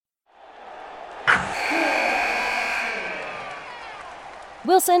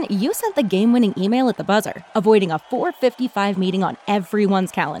Wilson, you sent the game-winning email at the buzzer, avoiding a 4:55 meeting on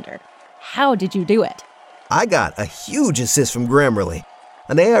everyone's calendar. How did you do it? I got a huge assist from Grammarly,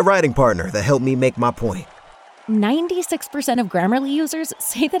 an AI writing partner that helped me make my point. 96% of Grammarly users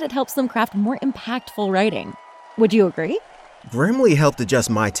say that it helps them craft more impactful writing. Would you agree? Grammarly helped adjust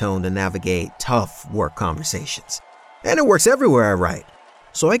my tone to navigate tough work conversations. And it works everywhere I write,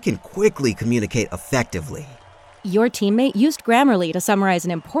 so I can quickly communicate effectively. Your teammate used Grammarly to summarize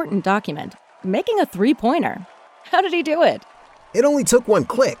an important document, making a 3-pointer. How did he do it? It only took one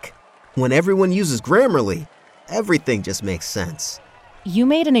click. When everyone uses Grammarly, everything just makes sense. You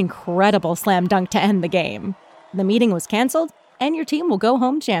made an incredible slam dunk to end the game. The meeting was canceled, and your team will go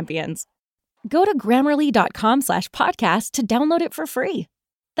home champions. Go to Grammarly.com/podcast to download it for free.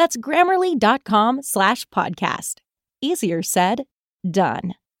 That's Grammarly.com/podcast. Easier said,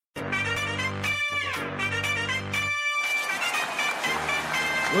 done.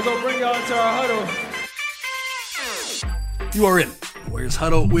 We're going to bring y'all into our huddle. You are in Warriors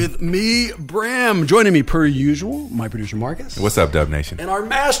Huddle with me, Bram. Joining me per usual, my producer Marcus. What's up, Dub Nation? And our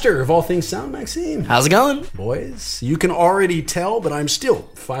master of all things sound, Maxime. How's it going? Boys, you can already tell, but I'm still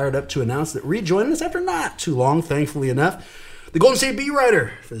fired up to announce that rejoining us after not too long, thankfully enough, the Golden State beat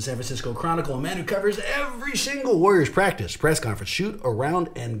writer for the San Francisco Chronicle, a man who covers every single Warriors practice, press conference, shoot, around,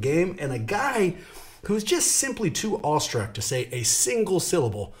 and game, and a guy who's just simply too awestruck to say a single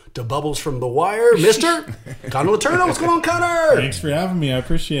syllable to Bubbles from The Wire, Mr. Connor Letourneau. What's going on, Connor? Thanks for having me. I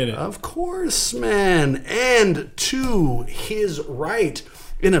appreciate it. Of course, man. And to his right,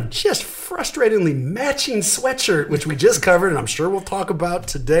 in a just frustratingly matching sweatshirt, which we just covered, and I'm sure we'll talk about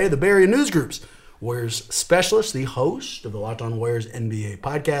today, the Bay Area News Group's Warriors specialist, the host of the Locked On Warriors NBA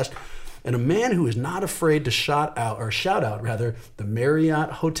podcast, and a man who is not afraid to shout out the Marriott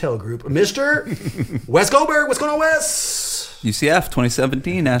Hotel Group, Mr. Wes Goldberg. What's going on, Wes? UCF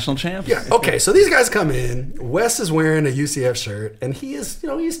 2017 national champs. Yeah. Okay. So these guys come in. Wes is wearing a UCF shirt, and he is,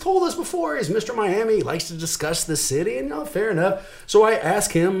 he's told us before he's Mr. Miami. He likes to discuss the city, and fair enough. So I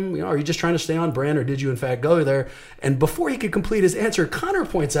ask him, are you just trying to stay on brand, or did you in fact go there? And before he could complete his answer, Connor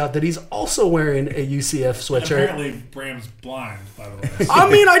points out that he's also wearing a UCF sweatshirt. Apparently, Bram's blind, by the way. I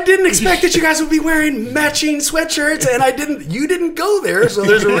mean, I didn't expect that you guys would be wearing matching sweatshirts, and you didn't go there, so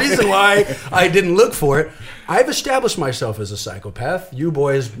there's a reason why I didn't look for it. I've established myself as a psychopath. You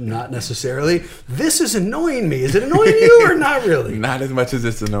boys, not necessarily. This is annoying me. Is it annoying you or not really? Not as much as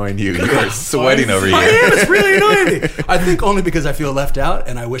it's annoying you. You're sweating over here. I am. It's really annoying me. I think only because I feel left out,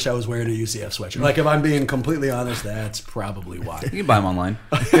 and I wish I was wearing a UCF sweatshirt. Like, if I'm being completely honest, that's probably why. You can buy them online.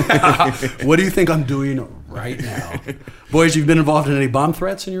 What do you think I'm doing right now? Boys, you've been involved in any bomb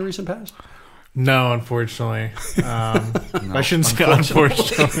threats in your recent past? No, unfortunately. I shouldn't say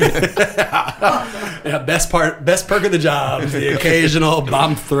unfortunately. Yeah, best perk of the job is the occasional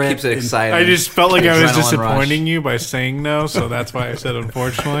bomb threat. Keeps it exciting. I just felt like I was Adrenaline disappointing rush. you by saying no, so that's why I said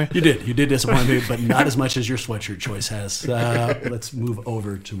unfortunately. You did disappoint me, but not as much as your sweatshirt choice has. Let's move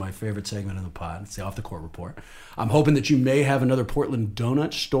over to my favorite segment of the pod. It's the Off the Court Report. I'm hoping that you may have another Portland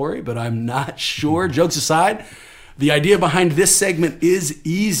donut story, but I'm not sure. Jokes aside, the idea behind this segment is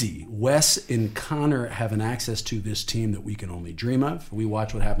easy. Wes and Connor have an access to this team that we can only dream of. We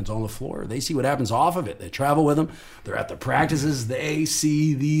watch what happens on the floor. They see what happens off of it. They travel with them. They're at the practices. They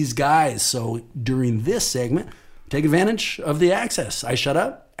see these guys. So during this segment, take advantage of the access. I shut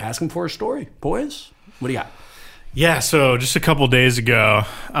up, ask them for a story. Boys, what do you got? Yeah, so just a couple days ago,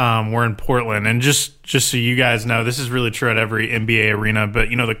 we're in Portland, and just so you guys know, this is really true at every NBA arena, but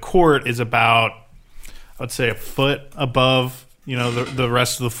the court is about, I'd say, a foot above the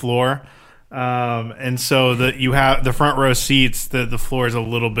rest of the floor, and so you have the front row seats. The floor is a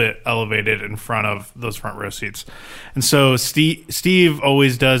little bit elevated in front of those front row seats, and so Steve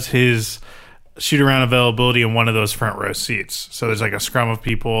always does his shoot around availability in one of those front row seats. So there's like a scrum of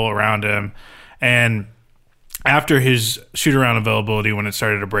people around him, and after his shoot around availability, when it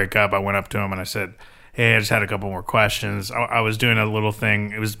started to break up, I went up to him and I said, hey, I just had a couple more questions. I was doing a little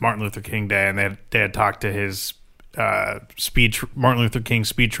thing. It was Martin Luther King Day, and they had talked to his Martin Luther King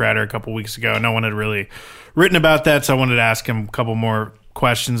speechwriter a couple weeks ago. No one had really written about that, so I wanted to ask him a couple more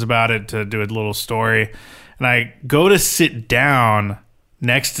questions about it to do a little story. And I go to sit down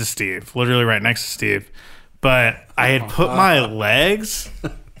next to Steve, literally right next to Steve, but I had put my legs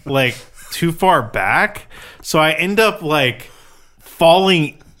like too far back, so I end up like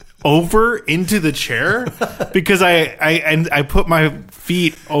falling over into the chair because I put my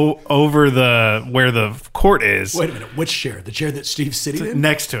feet over where the court is. Wait a minute, which chair? The chair that Steve's sitting in?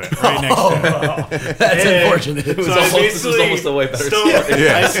 Next to it, right next to it. That's unfortunate. This was almost a way better story.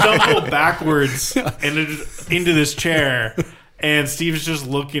 I stumbled backwards into this chair, And Steve's just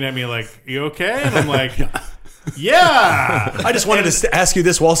looking at me like, "You okay?" And I'm like, "Yeah." I just wanted to ask you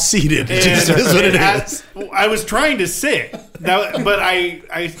this while seated. It just is what it is. I was trying to sit, but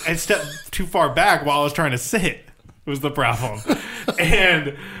I stepped too far back while I was trying to sit. Was the problem,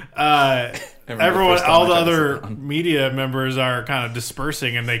 and everyone, all the other media members are kind of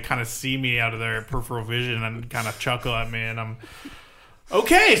dispersing, and they kind of see me out of their peripheral vision and kind of chuckle at me, and I'm.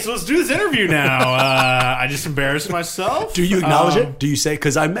 Okay, so let's do this interview now. I just embarrassed myself. Do you acknowledge it? Do you say,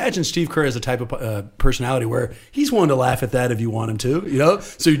 because I imagine Steve Kerr is a type of personality where he's willing to laugh at that if you want him to, you know?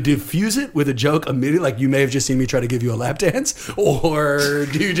 So you diffuse it with a joke immediately, like you may have just seen me try to give you a lap dance, or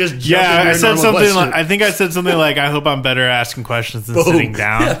do you just jump in I said something question? like, I think I said something like, I hope I'm better at asking questions than sitting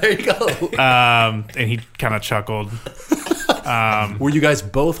down. Yeah, there you go. And he kind of chuckled. Were you guys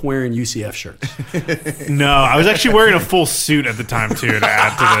both wearing UCF shirts? No, I was actually wearing a full suit at the time, too, to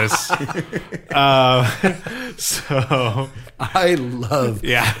add to this. So I love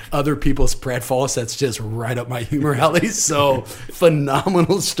other people's pratfalls. That's just right up my humor alley. So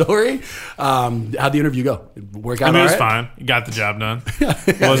phenomenal story. How'd the interview go? Work out I mean, it was all right? fine. Got the job done.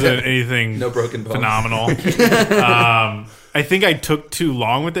 Wasn't anything No broken bones. phenomenal. I think I took too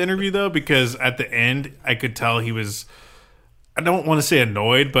long with the interview, though, because at the end, I could tell he was, I don't want to say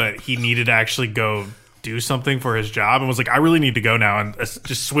annoyed, but he needed to actually go do something for his job and was like, I really need to go now, and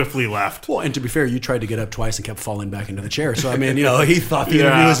just swiftly left. Well, and to be fair, you tried to get up twice and kept falling back into the chair. So, I mean, you know, he thought the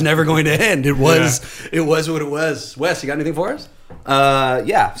interview was never going to end. It was what it was. Wes, you got anything for us?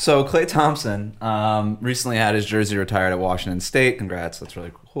 Yeah. So Klay Thompson recently had his jersey retired at Washington State. Congrats. That's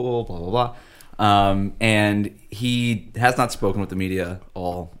really cool. Blah, blah, blah. And he has not spoken with the media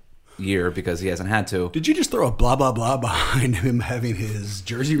all year because he hasn't had to. Did you just throw a blah, blah, blah behind him having his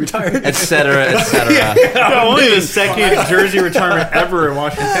jersey retired? Et cetera, et cetera. Only the second jersey retirement ever in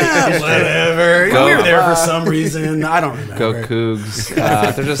Washington State history. Whatever. Go. We were there for some reason. I don't remember. Go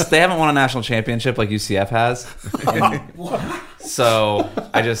Cougs. They haven't won a national championship like UCF has. So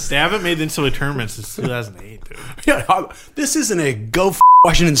I just... They haven't made the NCAA tournament since 2008, dude. Yeah, this isn't a go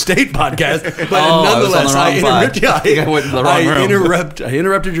Washington State podcast, but I nonetheless, went in the wrong room. I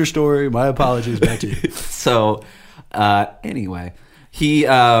interrupted your story. My apologies. Back to you. So, anyway, he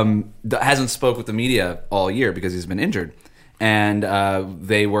hasn't spoke with the media all year because he's been injured. And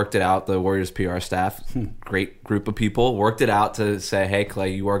they worked it out, the Warriors PR staff, great group of people, worked it out to say, hey,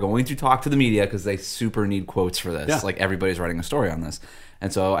 Klay, you are going to talk to the media because they super need quotes for this. Yeah. Like, everybody's writing a story on this.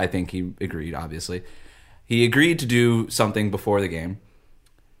 And so I think he agreed, obviously. He agreed to do something before the game.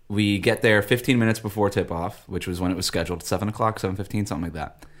 We get there 15 minutes before tip-off, which was when it was scheduled, 7 o'clock, 7:15, something like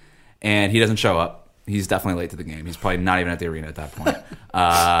that. And he doesn't show up. He's definitely late to the game. He's probably not even at the arena at that point.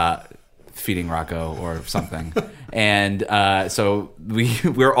 Feeding Rocco or something. And so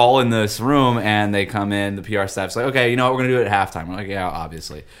we're all in this room, and they come in, the PR staff's like, okay, you know what, we're going to do it at halftime. We're like, yeah,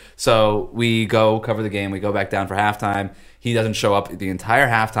 obviously. So we go cover the game. We go back down for halftime. He doesn't show up the entire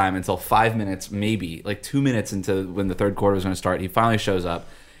halftime until 5 minutes, maybe, like 2 minutes into when the third quarter was going to start. He finally shows up.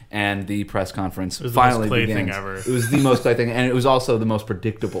 And the press conference finally the most Klay begins. thing ever. It was the most Klay thing, and it was also the most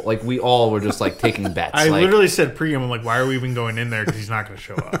predictable. Like, we all were just like taking bets. I like, literally said pre-game, I'm like, why are we even going in there? Because he's not going to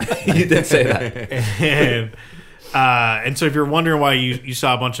show up. You did say that. And so if you're wondering why you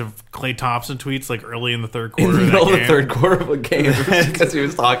saw a bunch of Klay Thompson tweets like early in the third In quarter the of middle that of the game. third quarter of a game because he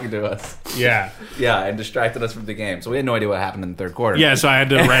was talking to us. Yeah. Yeah, and distracted us from the game. So we had no idea what happened in the third quarter. Yeah, so I had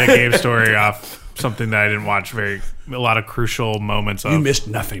to write a game story off something that I didn't watch a lot of crucial moments of. You missed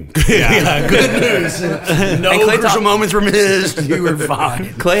nothing. Yeah, good news. No crucial moments were missed. You were fine.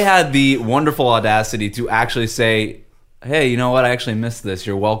 Klay had the wonderful audacity to actually say, hey, you know what? I actually missed this.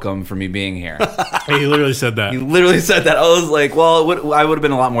 You're welcome for me being here. He literally said that. He literally said that. I was like, well, I would have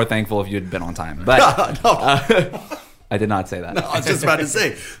been a lot more thankful if you had been on time. But I did not say that. I was just about to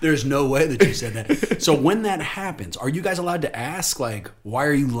say, there's no way that you said that. So when that happens, are you guys allowed to ask, like, why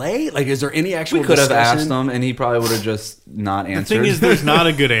are you late? Like, is there any actual We could have discussion? asked him, and he probably would have just not answered. The thing is, there's not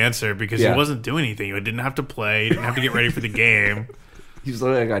a good answer because Yeah. he wasn't doing anything. He didn't have to play. He didn't have to get ready for the game. He was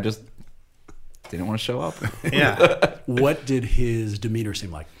literally like, I just didn't want to show up. Yeah. What did his demeanor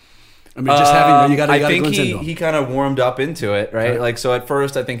seem like? I mean, just having you got to I think glimpse into him. he kind of warmed up into it, right? Like, so at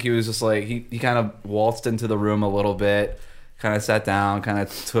first, I think he was just like he kind of waltzed into the room a little bit, kind of sat down, kind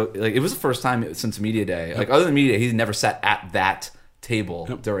of took like it was the first time since media day. Like, other than media, he's never sat at that table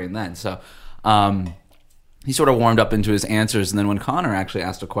during then. So, he sort of warmed up into his answers, and then when Connor actually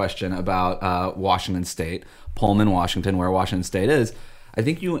asked a question about Washington State, Pullman, Washington, where Washington State is, I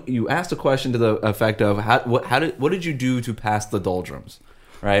think you asked a question to the effect of what did you do to pass the doldrums,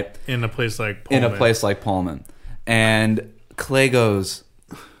 right? In a place like Pullman. In a place like Pullman. And Klay goes,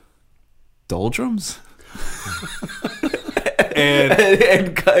 doldrums?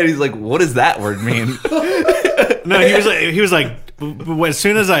 and he's like, "What does that word mean?" No, he was like, as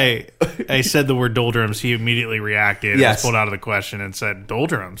soon as I said the word doldrums, he immediately reacted. Yes. And pulled out of the question and said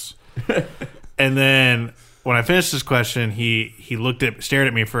doldrums. And then when I finished this question, he stared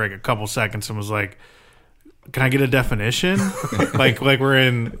at me for like a couple seconds and was like, "Can I get a definition?" like we're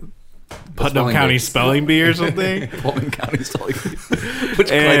in Putnam County Spelling Bee or something. Putnam County Spelling Bee,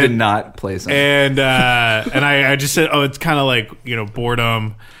 which I did not place. And I just said, "Oh, it's kind of like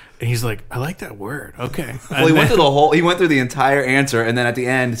boredom." And he's like, "I like that word." Okay. Well, he went through the entire answer, and then at the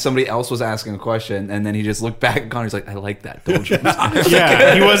end, somebody else was asking a question, and then he just looked back at Connor. He's like, "I like that."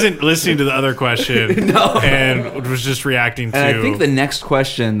 Yeah, he wasn't listening to the other question, No. and was just reacting to. And I think the next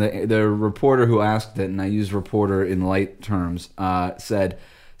question, the reporter who asked it, and I use reporter in light terms, said,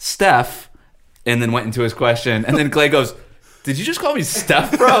 "Steph," and then went into his question, and then Clay goes, "Did you just call me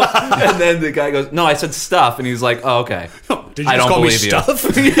Steph, bro?" And then the guy goes, "No, I said stuff," and he's like, "Oh, okay." Did you just call me stuff?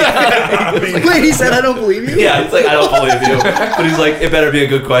 Wait, he said, "I don't believe you." Yeah, he's like, "I don't believe you," but he's like, "It better be a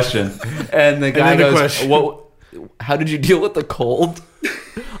good question." And the guy goes, "What? How did you deal with the cold?"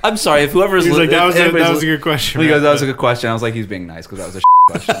 I'm sorry if whoever's. He's like, "That was a good question." He goes, "That was a good question." I was like, "He's being nice because that was a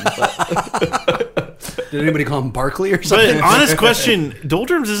question." Did anybody call him Barkley or something? But honest question,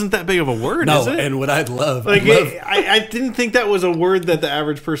 doldrums isn't that big of a word, No, is it? and what I'd love, I didn't think that was a word that the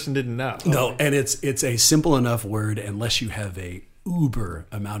average person didn't know. no, and it's a simple enough word unless you have a uber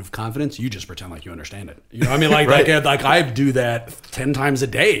amount of confidence, you just pretend like you understand it. You know what I mean? Like, like I do that 10 times a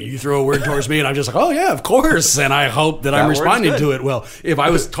day. You throw a word towards me and I'm just like, oh yeah, of course. And I hope that I'm responding to it well. If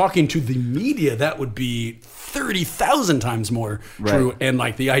I was talking to the media, that would be 30,000 times more true. And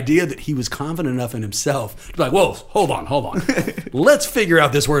like the idea that he was confident enough in himself to be like, whoa, hold on. Let's figure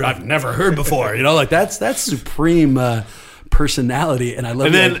out this word I've never heard before. You know, like that's supreme personality. And I love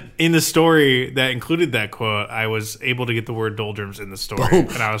And then in the story that included that quote, I was able to get the word doldrums in the story. Boom.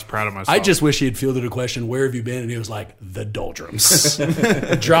 And I was proud of myself. I just wish he had fielded a question, where have you been? And he was like, the doldrums.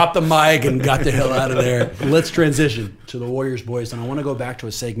 Dropped the mic and got the hell out of there. Let's transition to the Warriors, boys. And I want to go back to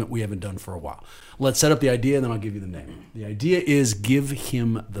a segment we haven't done for a while. Let's set up the idea, and then I'll give you the name. The idea is give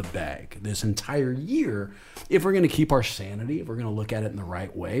him the bag. This entire year, if we're going to keep our sanity, if we're going to look at it in the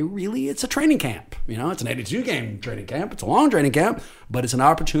right way, really, it's a training camp. You know, it's an 82-game training camp. It's a long training camp, but it's an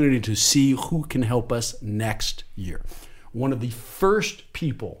opportunity to see who can help us next year. One of the first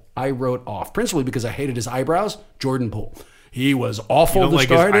people I wrote off, principally because I hated his eyebrows, Jordan Poole. He was awful to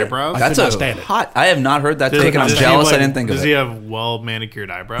start. His eyebrows? That's not stand it. hot. I have not heard that take, and I'm jealous. I didn't think of it. Does he have well manicured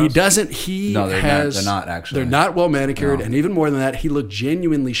eyebrows? He doesn't. No, they're not actually. They're not well manicured, and even more than that, he looked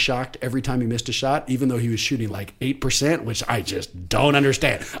genuinely shocked every time he missed a shot, even though he was shooting like 8%, which I just don't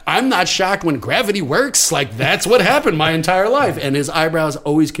understand. I'm not shocked when gravity works. Like that's what happened my entire life, and his eyebrows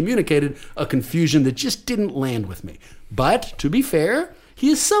always communicated a confusion that just didn't land with me. But to be fair, he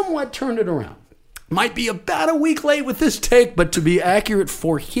has somewhat turned it around. Might be about a week late with this take, but to be accurate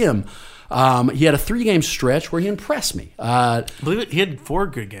for him, he had a 3-game stretch where he impressed me. I believe he had 4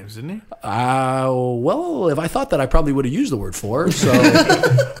 good games, didn't he? Well, if I thought that, I probably would have used the word 4. So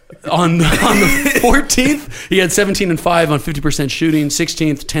on the 14th, he had 17 and 5 on 50% shooting.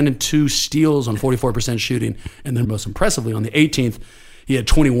 16th, 10 and 2 steals on 44% shooting. And then most impressively, on the 18th, he had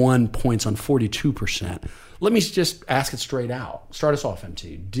 21 points on 42%. Let me just ask it straight out. Start us off,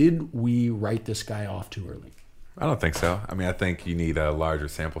 MT. Did we write this guy off too early? I don't think so. I mean, I think you need a larger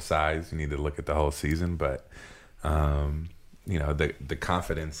sample size. You need to look at the whole season. But, you know, the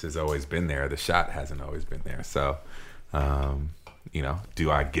confidence has always been there. The shot hasn't always been there. So, you know,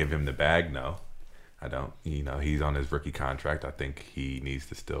 do I give him the bag? No, I don't. You know, he's on his rookie contract. I think he needs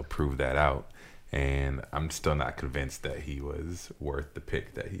to still prove that out. And I'm still not convinced that he was worth the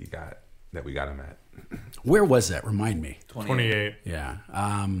pick that we got him at. Where was that? Remind me. 28. Yeah.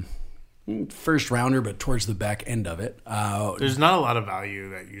 First rounder, but towards the back end of it. There's not a lot of value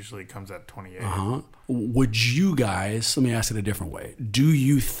that usually comes at 28. Would you guys, let me ask it a different way. Do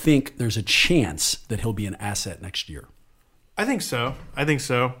you think there's a chance that he'll be an asset next year? I think so.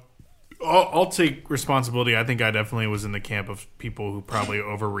 I'll take responsibility. I think I definitely was in the camp of people who probably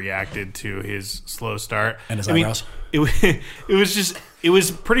overreacted to his slow start. And his eyebrows? It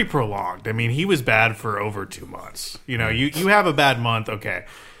was pretty prolonged. I mean, he was bad for over 2 months. You know, you have a bad month, okay.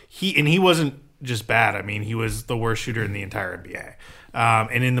 He wasn't just bad. I mean, he was the worst shooter in the entire NBA.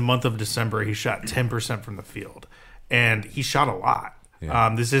 And in the month of December, he shot 10% from the field. And he shot a lot.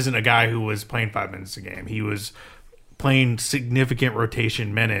 Yeah. This isn't a guy who was playing 5 minutes a game. He was playing significant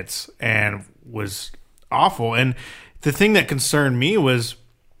rotation minutes and was awful. And the thing that concerned me was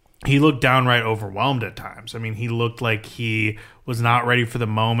he looked downright overwhelmed at times. I mean, he looked like he was not ready for the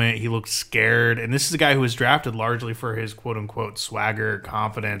moment. He looked scared. And this is a guy who was drafted largely for his quote-unquote swagger,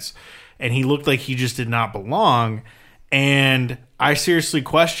 confidence. And he looked like he just did not belong. And I seriously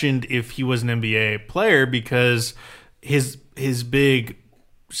questioned if he was an NBA player because his big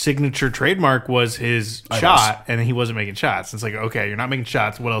signature trademark was his shot, and he wasn't making shots. It's like, okay, you're not making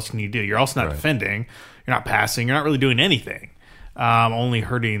shots. What else can you do? You're also not defending. You're not passing. You're not really doing anything. Only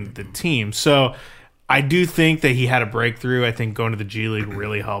hurting the team. So I do think that he had a breakthrough. I think going to the G League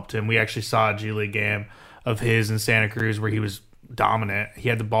really helped him. We actually saw a G League game of his in Santa Cruz where he was dominant. He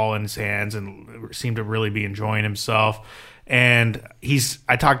had the ball in his hands and seemed to really be enjoying himself. And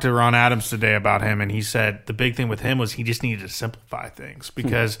I talked to Ron Adams today about him, and he said the big thing with him was he just needed to simplify things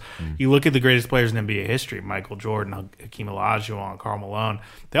because you look at the greatest players in NBA history, Michael Jordan, Hakeem Olajuwon, Karl Malone,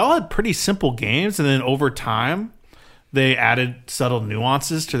 they all had pretty simple games, and then over time they added subtle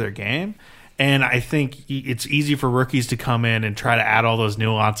nuances to their game. And I think it's easy for rookies to come in and try to add all those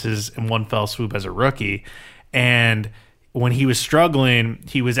nuances in one fell swoop as a rookie. And when he was struggling,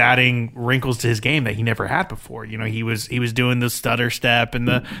 he was adding wrinkles to his game that he never had before. You know, he was doing the stutter step and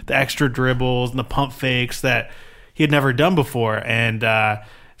the extra dribbles and the pump fakes that he had never done before. And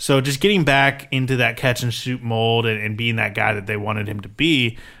so just getting back into that catch and shoot mold and being that guy that they wanted him to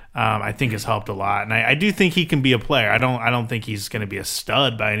be, I think has helped a lot. And I do think he can be a player. I don't think he's going to be a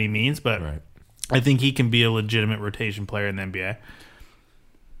stud by any means, but I think he can be a legitimate rotation player in the NBA.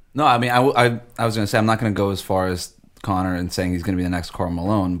 No, I mean, I was going to say I'm not going to go as far as Connor and saying he's going to be the next Karl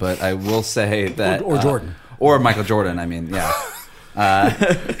Malone, but I will say that or Jordan or Michael Jordan. I mean, yeah,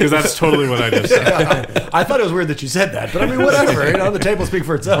 because that's totally what I just said. I thought it was weird that you said that, but I mean, whatever. You know, the table speaks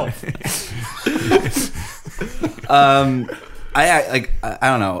for itself. I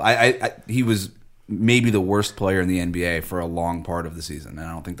don't know. He was maybe the worst player in the NBA for a long part of the season, and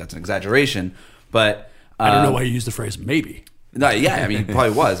I don't think that's an exaggeration. But I don't know why you used the phrase maybe. No, yeah, I mean, he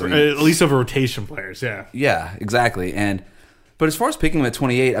probably was. I mean, at least of rotation players, yeah. Yeah, exactly. But as far as picking him at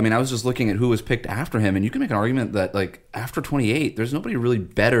 28, I mean, I was just looking at who was picked after him, and you can make an argument that, like, after 28, there's nobody really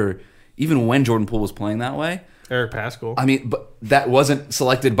better, even when Jordan Poole was playing that way. Eric Paschall. I mean, but that wasn't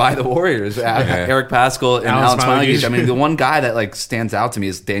selected by the Warriors. Eric Paschall and Alan Smiley. I mean, the one guy that, like, stands out to me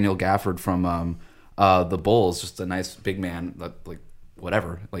is Daniel Gafford from the Bulls, just a nice big man, like,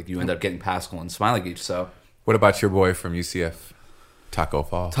 whatever. Like, you end up getting Paschall and Smiley. So, what about your boy from UCF, Taco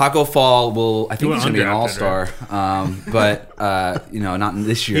Fall? Taco Fall I think he's going to be an all-star, right? But not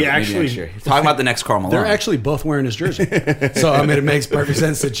this year. Maybe next year. Talking about the next Karl Malone. They're actually both wearing his jersey, so I mean, it makes perfect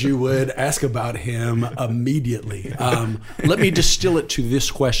sense that you would ask about him immediately. Let me distill it to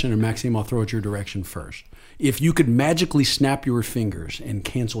this question, and Maxime, I'll throw it your direction first. If you could magically snap your fingers and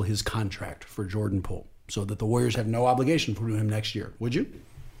cancel his contract for Jordan Poole, so that the Warriors have no obligation for him next year, would you?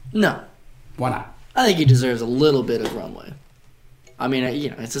 No. Why not? I think he deserves a little bit of runway. I mean,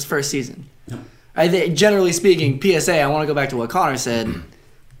 it's his first season. I think, generally speaking, PSA, I want to go back to what Connor said.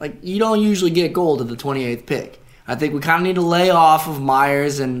 Like, you don't usually get gold at the 28th pick. I think we kind of need to lay off of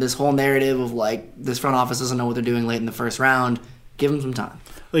Myers and this whole narrative of, like, this front office doesn't know what they're doing late in the first round. Give him some time.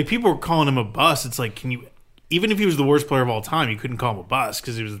 Like, people were calling him a bust. It's like, even if he was the worst player of all time, you couldn't call him a bust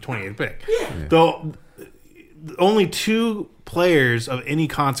because he was the 28th pick. Yeah. Though, only two players of any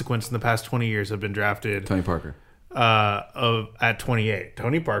consequence in the past 20 years have been drafted. Tony Parker. At 28.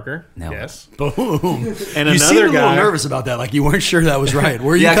 Tony Parker. No. Yes. Boom. And you another seemed a little guy nervous about that. Like you weren't sure that was right.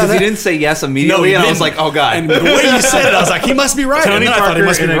 Were you? Yeah, because he didn't say yes immediately, and I was like, oh, God. And the way you said it, I was like, he must be right. Tony and then Parker I thought he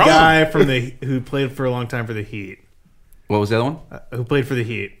must be and wrong. a guy who played for a long time for the Heat. What was the other one? Who played for the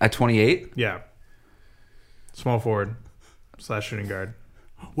Heat. At 28? Yeah. Small forward / shooting guard.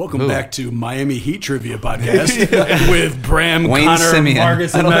 Welcome back to Miami Heat Trivia Podcast with Bram, Wayne Connor, Simeon.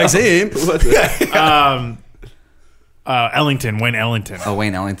 Marcus, and Maxime. Ellington. Wayne Ellington. Oh,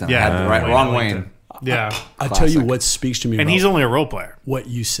 Wayne Ellington. Yeah. Wrong Ellington. Wayne. Yeah. I'll tell you what speaks to me and about he's only a role player. What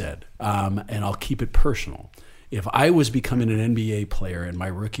you said, and I'll keep it personal. If I was becoming an NBA player in my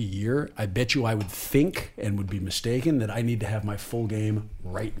rookie year, I bet you I would think and would be mistaken that I need to have my full game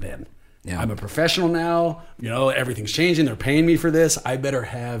right then. Yeah. I'm a professional now. You know, everything's changing. They're paying me for this. I better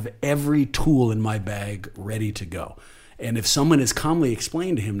have every tool in my bag ready to go. And if someone has calmly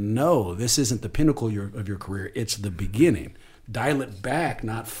explained to him, no, this isn't the pinnacle of your career, it's the beginning. Dial it back,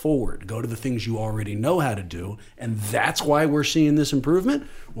 not forward. Go to the things you already know how to do. And that's why we're seeing this improvement.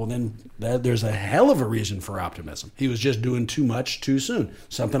 Well, then there's a hell of a reason for optimism. He was just doing too much too soon.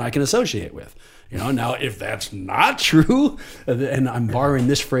 Something I can associate with. You know, now if that's not true, and I'm borrowing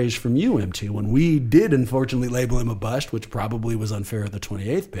this phrase from you, MT, when we did unfortunately label him a bust, which probably was unfair at the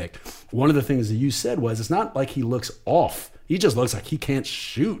 28th pick, one of the things that you said was it's not like he looks off. He just looks like he can't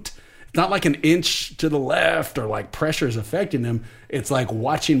shoot. It's not like an inch to the left or like pressure is affecting him. It's like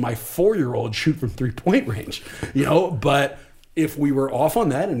watching my 4-year-old shoot from 3-point range, but if we were off on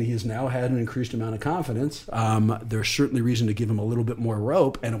that and he has now had an increased amount of confidence, there's certainly reason to give him a little bit more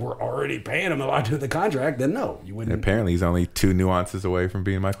rope, and we're already paying him a lot to the contract, then no, you wouldn't. Apparently he's only 2 nuances away from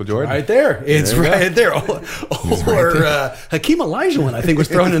being Michael Jordan. Right there. It's right there. Or Hakeem Olajuwon, I think, was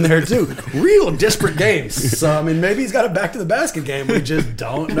thrown in there too. Real disparate games. So, maybe he's got a back to the basket game we just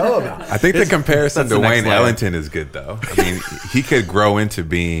don't know about. I think the comparison to the next Wayne level. Ellington is good, though. He could grow into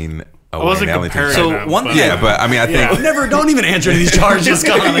being a I wasn't Wayne Ellington. comparing So them, one but- thing- Yeah, but I think Don't even answer these charges.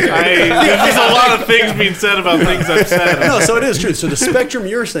 Come on. There's a lot of things being said about things I've said. No, so it is true. So the spectrum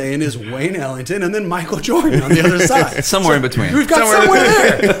you're saying is Wayne Ellington and then Michael Jordan on the other side. Somewhere in between. We've got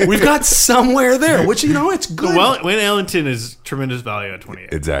somewhere there. We've got somewhere there, which, it's good. Well, Wayne Ellington is tremendous value at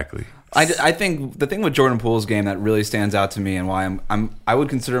 28. exactly. I think the thing with Jordan Poole's game that really stands out to me and why I would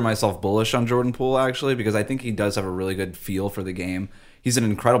consider myself bullish on Jordan Poole, actually, because I think he does have a really good feel for the game. He's an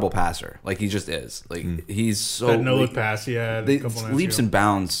incredible passer. Like, he just is. Like, he's so... That no-look pass he had a couple nights leaps ago. and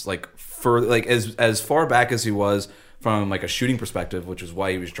bounds, as far back as he was from, like, a shooting perspective, which is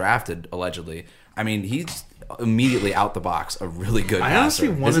why he was drafted, allegedly. He's immediately out the box a really good passer. I honestly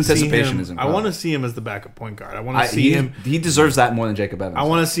want to His see anticipation him. is I incredible. want to see him as the backup point guard. I want to see him. He deserves that more than Jacob Evans. I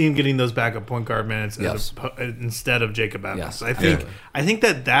want to see him getting those backup point guard minutes Yes. instead of Jacob Evans. Yes. I think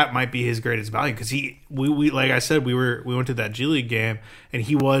that might be his greatest value because we like I said we went to that G League game and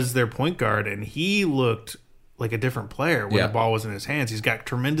he was their point guard and he looked like a different player when the ball was in his hands. He's got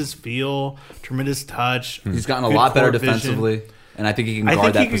tremendous feel, tremendous touch. He's gotten a good lot better court vision. defensively, and I think he can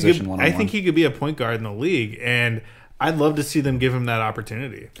guard that position one-on-one. I think he could be a point guard in the league, and I'd love to see them give him that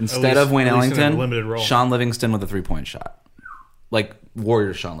opportunity. Instead of Wayne at least in a Ellington, limited role. Sean Livingston with a 3-point shot. Like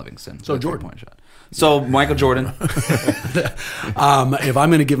Warriors Sean Livingston. So with a Jordan. 3-point shot. So Michael Jordan. If I'm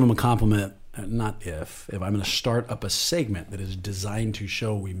going to give him a compliment, if I'm going to start up a segment that is designed to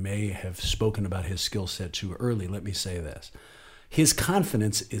show we may have spoken about his skill set too early, let me say this. His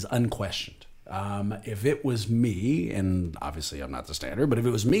confidence is unquestioned. If it was me, and obviously I'm not the standard, but if it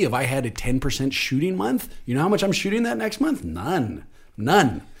was me, if I had a 10% shooting month, you know how much I'm shooting that next month? None.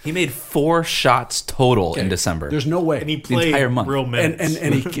 He made 4 shots total in December. There's no way. and he the played entire month. real minutes.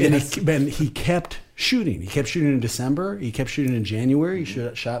 And he kept shooting. He kept shooting in December. He kept shooting in January.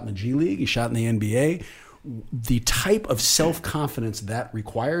 He shot in the G League. He shot in the NBA. The type of self-confidence that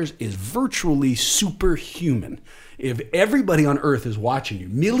requires is virtually superhuman. If everybody on earth is watching you,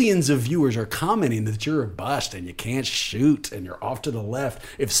 millions of viewers are commenting that you're a bust and you can't shoot and you're off to the left.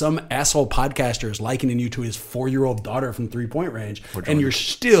 If some asshole podcaster is likening you to his 4-year-old daughter from 3-point range and you're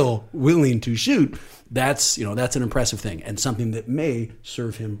still willing to shoot, that's an impressive thing and something that may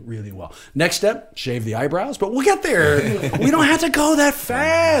serve him really well. Next step, shave the eyebrows, but we'll get there. We don't have to go that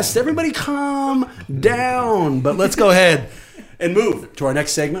fast. Everybody calm down. But let's go ahead and move to our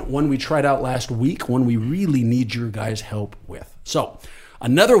next segment, one we tried out last week, one we really need your guys' help with. So,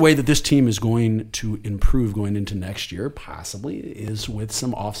 another way that this team is going to improve going into next year, possibly, is with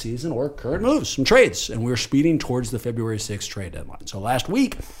some offseason or current moves, some trades. And we're speeding towards the February 6th trade deadline. So last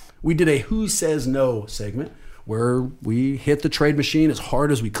week, we did a Who Says No segment where we hit the trade machine as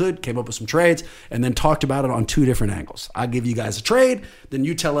hard as we could, came up with some trades, and then talked about it on 2 different angles. I'll give you guys a trade, then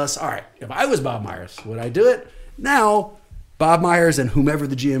you tell us, all right, if I was Bob Myers, would I do it? Now, Bob Myers and whomever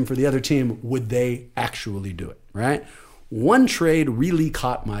the GM for the other team, would they actually do it, right? One trade really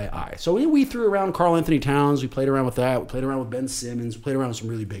caught my eye. So we threw around Karl Anthony Towns. We played around with that. We played around with Ben Simmons. We played around with some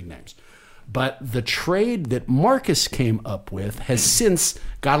really big names. But the trade that Marcus came up with has since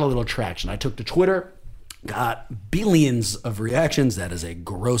got a little traction. I took to Twitter, got billions of reactions. That is a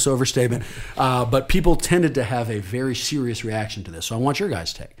gross overstatement. But people tended to have a very serious reaction to this. So I want your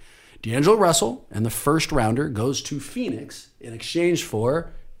guys' take. D'Angelo Russell and the first rounder goes to Phoenix in exchange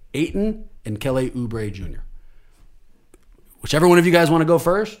for Ayton and Kelly Oubre Jr. Whichever one of you guys want to go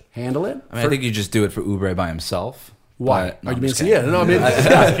first, handle it. I think you just do it for Oubre by himself. Why? No, Are you I'm being just kidding. yeah? No, I mean,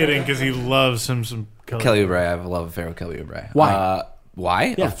 Just kidding, because he loves him some Kelly Oubre. I have a love affair with Kelly Oubre. Why?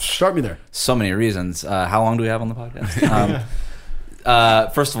 Why? Yeah, start me there. So many reasons. How long do we have on the podcast?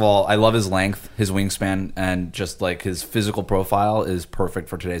 First of all, I love his length, his wingspan, and just like his physical profile is perfect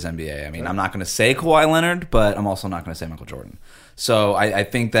for today's NBA. I mean, I'm not going to say Kawhi Leonard, but I'm also not going to say Michael Jordan. So I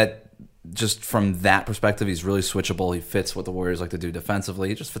think that just from that perspective, he's really switchable. He fits what the Warriors like to do defensively.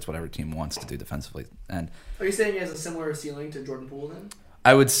 He just fits what every team wants to do defensively. And Are you saying he has a similar ceiling to Jordan Poole then?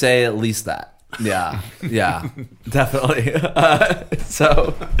 I would say at least that. Yeah, definitely.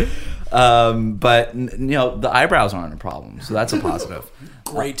 But the eyebrows aren't a problem, so that's a positive.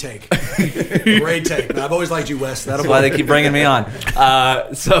 Great take. Great take. I've always liked you, Wes. That's why they keep bringing me on.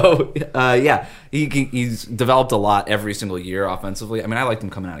 Yeah, he's developed a lot every single year offensively. I mean, I liked him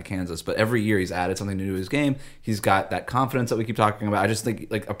coming out of Kansas, but every year he's added something new to his game. He's got that confidence that we keep talking about. I just think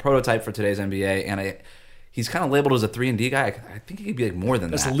like a prototype for today's NBA, and he's kind of labeled as a 3-and-D guy. I think he could be like more than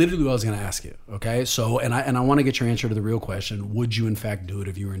that. That's literally what I was going to ask you. Okay, so and I want to get your answer to the real question: would you in fact do it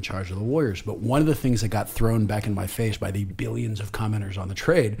if you were in charge of the Warriors? But one of the things that got thrown back in my face by the billions of commenters on the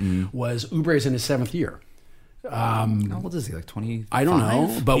trade was Oubre's in his 7th year. How old is he? Like 25? I don't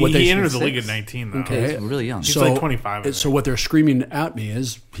know, but what he entered the league at 19 though. Okay, he's really young. He's like 25. So what they're screaming at me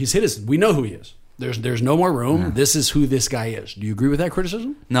is he's hit his. We know who he is. There's no more room. Yeah. This is who this guy is. Do you agree with that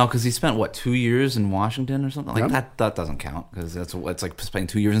criticism? No, because he spent 2 years in Washington or something like that. That doesn't count because it's like spending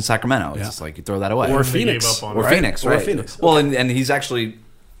 2 years in Sacramento. It's just like you throw that away. Or They Phoenix. gave up on Or him. Phoenix, Or right? Phoenix. Well, and he's actually,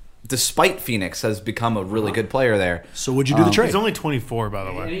 despite Phoenix, has become a really good player there. So would you do the trade? He's only 24, by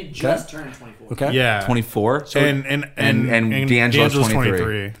the way. he just turned 24. Okay. Yeah, 24. and D'Angelo's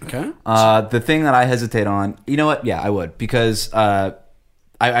 23. Okay. The thing that I hesitate on, you know what? Yeah, I would because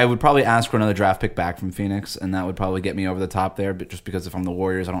I would probably ask for another draft pick back from Phoenix, and that would probably get me over the top there. But just because if I'm the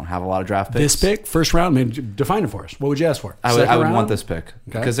Warriors, I don't have a lot of draft picks. This pick, first round, I mean, define it for us. What would you ask for? I would Second round? want this pick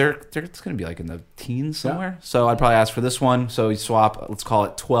because it's going to be like in the teens somewhere. So I'd probably ask for this one. So you swap, let's call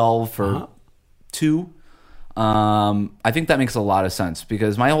it 12 for 2. I think that makes a lot of sense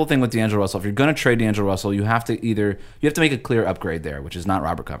because my whole thing with D'Angelo Russell, if you're going to trade D'Angelo Russell, you have to make a clear upgrade there, which is not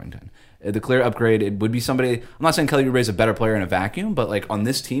Robert Covington. The clear upgrade, it would be somebody. I'm not saying Kelly Oubre is a better player in a vacuum, but like on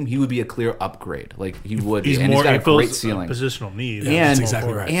this team, he would be a clear upgrade. Like he would, he's and more. he's got He a great fills ceiling. positional need. Yeah, And that's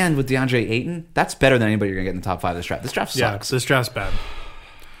exactly right. And with DeAndre Ayton, that's better than anybody you're gonna get in the top 5 of this draft. This draft Yeah, sucks. this draft's bad.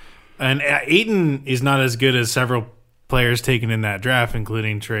 And Ayton is not as good as several players taken in that draft,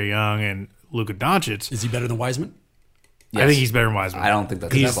 including Trae Young and Luka Doncic. Is he better than Wiseman? I think he's better than Wiseman. I don't think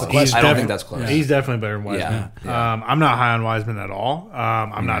that's He's- close. he's I don't defi- think that's close. He's definitely better than Wiseman. Yeah. I'm not high on Wiseman at all.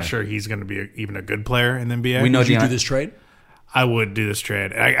 I'm not sure he's going to be even a good player in the NBA. We know Would you do DeAndre- this trade? I would do this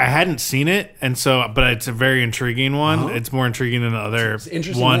trade. I hadn't seen it, and so, but it's a very intriguing one. It's more intriguing than the other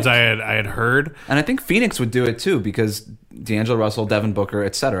interesting ones mix. I had heard. And I think Phoenix would do it too because D'Angelo Russell, Devin Booker,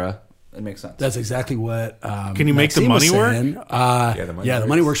 etc. It makes sense. That's exactly what. Can you make the Maxime was money work? saying. the money the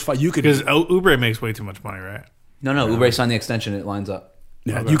money works fine. You could Because Oubre makes way too much money, right? No, Oubre signed the extension. It lines up.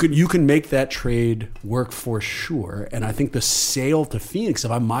 Yeah, you can make that trade work for sure. And I think the sale to Phoenix,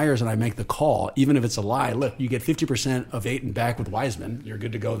 if I'm Myers and I make the call, even if it's a lie, look, you get 50% of Ayton back with Wiseman. You're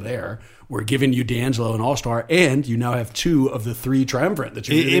good to go there. We're giving you D'Angelo an all-star, and you now have 2 of the 3 triumvirate that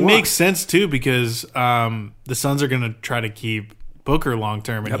you really It want. makes sense too because the Suns are going to try to keep Booker long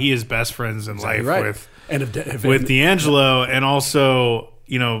term, and he is best friends in life right. with And if D'Angelo, and also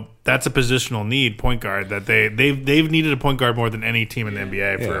that's a positional need, point guard that they've needed a point guard more than any team in the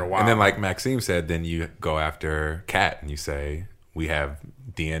NBA for a while. And then, like Maxime said, then you go after Cat and you say, we have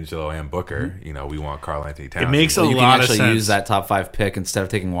D'Angelo and Booker. We want Karl Anthony Towns. It makes a You lot can of actually sense. use that top 5 pick instead of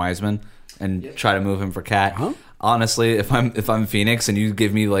taking Wiseman and try to move him for Cat. Honestly, if I'm Phoenix and you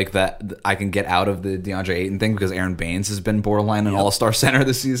give me like that, I can get out of the DeAndre Ayton thing because Aaron Baines has been borderline an all-star center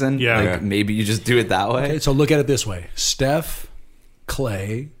this season. Yeah. Maybe you just do it that way. Okay, so look at it this way: Steph,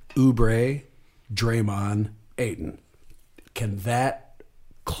 Clay, Oubre, Draymond, Ayton. Can that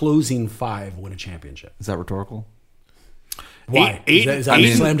closing 5 win a championship? Is that rhetorical? Why? Ayton, is that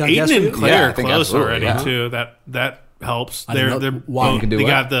a slam dunk yes for Ayton you? and Clay Yeah, I are think close absolutely, already yeah. too. That helps. I didn't They're know why. both, You can do they what?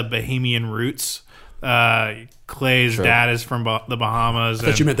 got the Bahamian roots. Clay's Sure. dad is from the Bahamas. I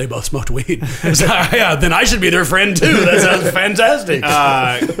thought you meant they both smoked weed. Yeah, then I should be their friend too. That sounds fantastic.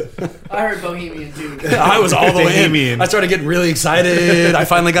 I heard Bohemian too. I was all the way in. Bohemian. I started getting really excited. I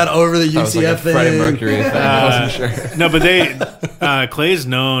finally got over the That was like a UCF thing. Freddie Mercury thing. I wasn't sure. No, but Clay's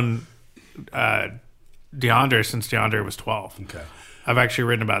known DeAndre since DeAndre was 12. Okay. I've actually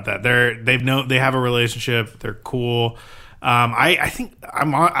written about that. They have a relationship. They're cool. I think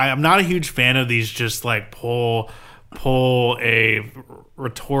I'm not a huge fan of these just like pull a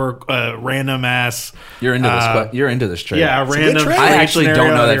random ass. You're into this. You're into this trade. Yeah, a random. trade. I trade actually don't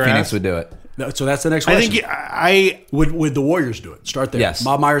scenario know that your Phoenix ass. would do it. No, so that's the next I question. think Would the Warriors do it? Start there. Yes.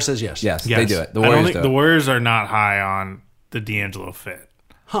 Bob Myers says yes. Yes, yes. they do it. The I don't Warriors think do the it. Warriors are not high on the D'Angelo fit.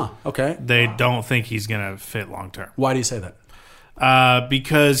 Huh. Okay. They don't think he's gonna fit long term. Why do you say that?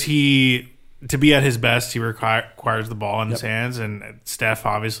 Because to be at his best, he requires the ball in his hands, and Steph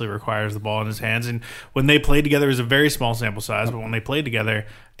obviously requires the ball in his hands. And when they played together, it was a very small sample size, but when they played together,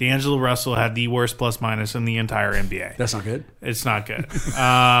 D'Angelo Russell had the worst plus-minus in the entire NBA. That's not good. It's not good.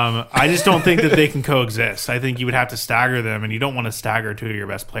 I just don't think that they can coexist. I think you would have to stagger them, and you don't want to stagger 2 of your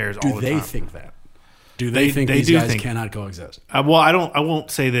best players all Do the they time. think that? Do they think they these do guys think- cannot coexist? Well, I won't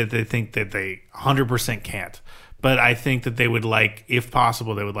say that they think that they 100% can't, but I think that they would like, if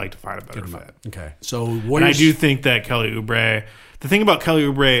possible, they would like to find a better fit. Okay. So And I Warriors, do think that Kelly Oubre. The thing about Kelly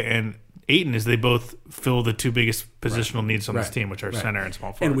Oubre and Ayton is they both fill the two biggest positional needs on this Right. team, which are Right. center and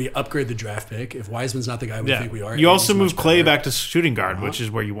small forward. and we upgrade the draft pick. If Wiseman's not the guy we think we are, You also Ayton's move much Clay better. back to shooting guard, which is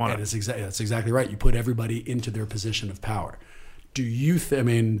where you want And it. that's exactly right. You put everybody into their position of power. Do you? I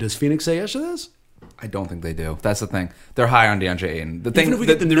mean, does Phoenix say yes to this? I don't think they do. That's the thing. They're high on DeAndre Ayton. The thing, Even if we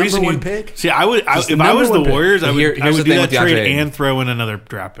get the number reason one you pick, See, if I was number the one pick. Warriors, I would, Here's I would the do thing that with DeAndre trade Ayton. and throw in another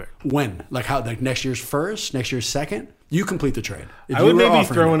draft pick. when? Like how? Like next year's first, next year's second? You complete the trade. If I you would were maybe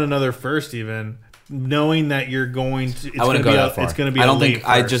offering throw it. in another first, even knowing that you're going to. It's I wouldn't gonna go be that far. It's going to be. I don't elite think.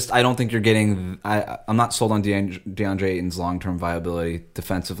 I first. just. I don't think you're getting. I'm not sold on DeAndre Ayton's long-term viability.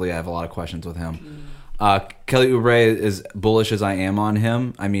 Defensively, I have a lot of questions with him. Kelly Oubre, as bullish as I am on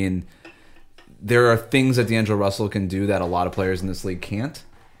him, I mean, there are things that D'Angelo Russell can do that a lot of players in this league can't,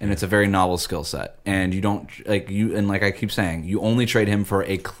 and it's a very novel skill set. And you don't like I keep saying, you only trade him for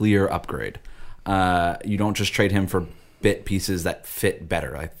a clear upgrade. You don't just trade him for bit pieces that fit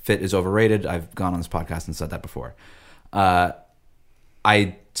better. Like, fit is overrated. I've gone on this podcast and said that before.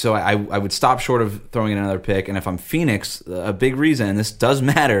 I would stop short of throwing in another pick. And if I'm Phoenix, a big reason, and this does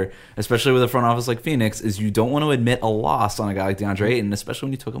matter, especially with a front office like Phoenix, is you don't want to admit a loss on a guy like DeAndre Ayton, especially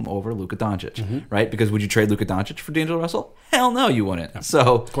when you took him over Luka Doncic, right? Because would you trade Luka Doncic for D'Angelo Russell? Hell no, you wouldn't.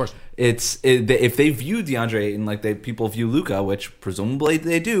 So of course, if they view DeAndre Ayton like people view Luka, which presumably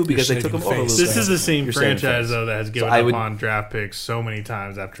they do because they took him over Luka. This is the same You're saving franchise face. though that has given I up would- on draft picks so many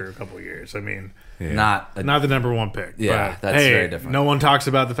times after a couple of years. I mean, Not the number one pick. Yeah, but, that's hey, very different. No one talks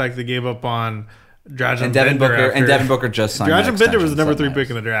about the fact that they gave up on Dragan And Devin Bender Booker after- Devin Booker just signed. that Dragan Bender was the extension, number so 3 nice. pick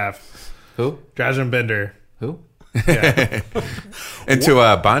in the draft. Who? Dragan Bender. Who? Yeah. And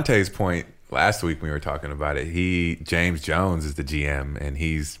to Bonte's point, last week we were talking about it. James Jones is the GM, and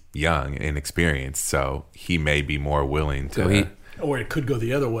he's young and inexperienced, so he may be more willing to. Or it could go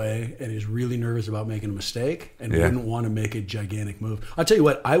the other way, and he's really nervous about making a mistake and wouldn't want to make a gigantic move. I'll tell you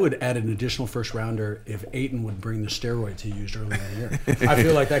what, I would add an additional first rounder if Ayton would bring the steroids he used earlier in the year. I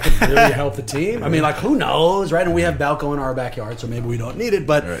feel like that could really help the team. I mean, like, who knows, right? And we have Balco in our backyard, so maybe we don't need it,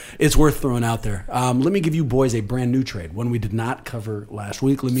 but it's worth throwing out there. Let me give you boys a brand new trade, one we did not cover last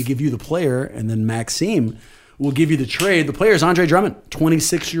week. Let me give you the player, and then Maxime will give you the trade. The player is Andre Drummond,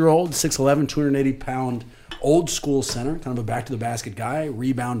 26-year-old, 6'11", 280-pound old school center, kind of a back to the basket guy,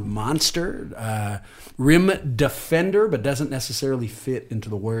 rebound monster, rim defender, but doesn't necessarily fit into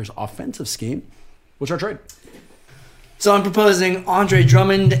the Warriors' offensive scheme. What's our trade? So I'm proposing Andre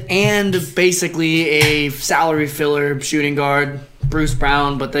Drummond and basically a salary filler shooting guard, Bruce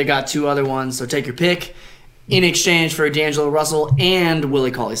Brown, but they got two other ones, so take your pick, in exchange for D'Angelo Russell and Willie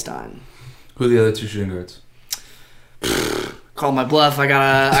Cauley-Stein. Who are the other two shooting guards? Call my bluff. I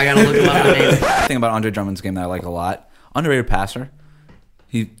gotta look him up. The thing about Andre Drummond's game that I like a lot, underrated passer.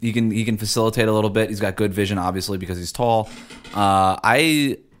 He can facilitate a little bit. He's got good vision, obviously, because he's tall.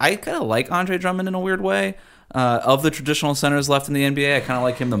 I kind of like Andre Drummond in a weird way. Of the traditional centers left in the NBA, I kind of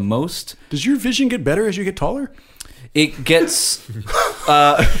like him the most. Does your vision get better as you get taller? It gets.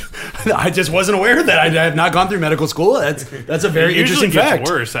 I just wasn't aware of that. I have not gone through medical school. That's a very It usually interesting gets fact.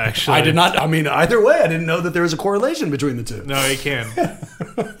 worse, actually. I did not. I mean, either way, I didn't know that there was a correlation between the two. No, it can.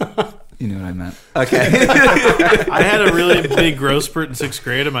 You know what I meant. Okay. I had a really big growth spurt in 6th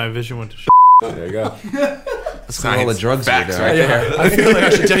grade, and my vision went to shit. There you go. That's all the drugs are facts doing. right there. I feel like I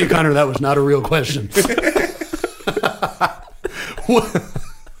should tell you, Connor, that was not a real question.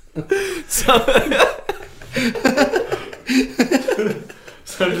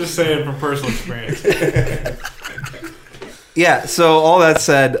 So I'm just saying from personal experience. Yeah, so all that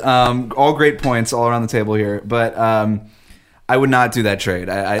said, all great points all around the table here, but I would not do that trade.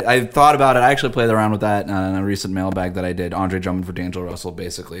 I thought about it. I actually played around with that in a recent mailbag that I did. Andre Drummond for D'Angelo Russell,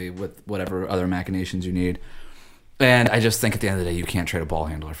 basically, with whatever other machinations you need. And I just think at the end of the day, you can't trade a ball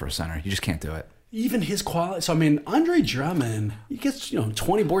handler for a center. You just can't do it. Even his quality. So, I mean, Andre Drummond, he gets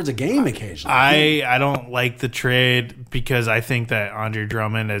 20 boards a game occasionally. I don't like the trade because I think that Andre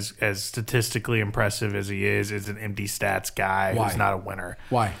Drummond, as statistically impressive as he is an empty stats guy Why? who's not a winner.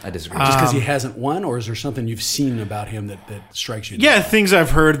 Why? I disagree. Just because he hasn't won, or is there something you've seen about him that strikes you? Yeah, things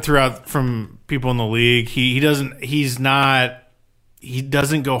I've heard throughout from people in the league. He doesn't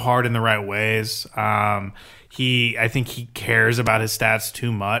go hard in the right ways. I think he cares about his stats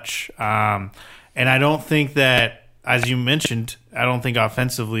too much. And I don't think that, as you mentioned, I don't think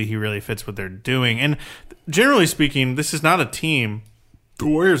offensively he really fits what they're doing. And generally speaking, this is not a team. The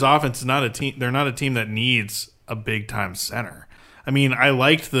Warriors' offense is not a team. They're not a team that needs a big time center. I mean, I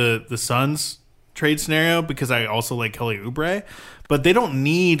liked the Suns trade scenario because I also like Kelly Oubre, but they don't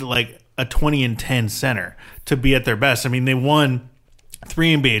need like a 20-10 center to be at their best. I mean, they won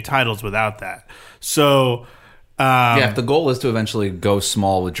 3 NBA titles without that. So, if the goal is to eventually go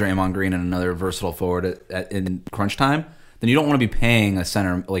small with Draymond Green and another versatile forward in crunch time, then you don't want to be paying a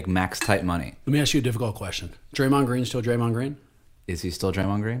center like max type money. Let me ask you a difficult question. Draymond Green still Draymond Green? Is he still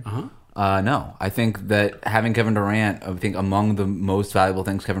Draymond Green? No. I think that having Kevin Durant, I think among the most valuable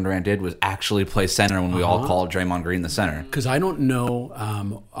things Kevin Durant did was actually play center when we all called Draymond Green the center. Because I don't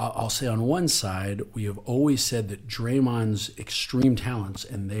know, I'll say on one side, we have always said that Draymond's extreme talents,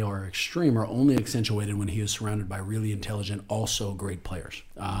 and they are extreme, are only accentuated when he is surrounded by really intelligent, also great players.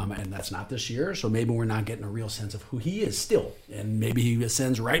 And that's not this year, so maybe we're not getting a real sense of who he is still. And maybe he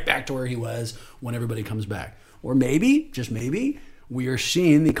ascends right back to where he was when everybody comes back. Or maybe, just maybe, we are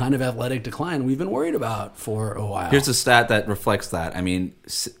seeing the kind of athletic decline we've been worried about for a while. Here's a stat that reflects that. I mean,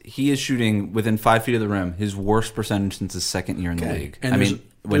 he is shooting within 5 feet of the rim, his worst percentage since his second year in the league. And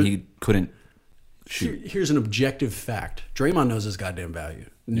when he couldn't shoot. Here's an objective fact. Draymond knows his goddamn value.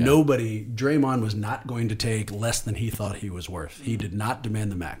 Yeah. Draymond was not going to take less than he thought he was worth. He did not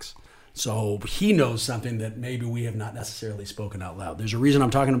demand the max. So he knows something that maybe we have not necessarily spoken out loud. There's a reason I'm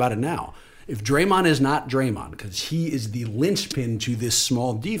talking about it now. If Draymond is not Draymond, because he is the linchpin to this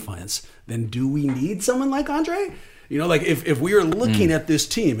small defense, then do we need someone like Andre? You know, like if we are looking at this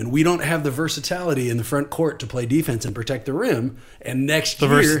team and we don't have the versatility in the front court to play defense and protect the rim, and next year...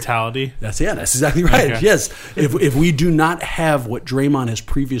 The versatility? That's exactly right. Okay. Yes. If we do not have what Draymond has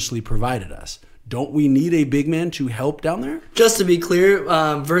previously provided us, don't we need a big man to help down there? Just to be clear,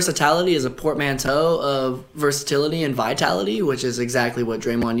 versatility is a portmanteau of versatility and vitality, which is exactly what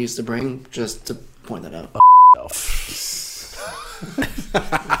Draymond used to bring, just to point that out.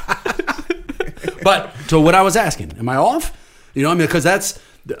 But to what I was asking, am I off? You know, I mean, because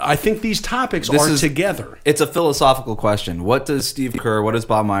I think these topics are together. It's a philosophical question. What does Steve Kerr, what does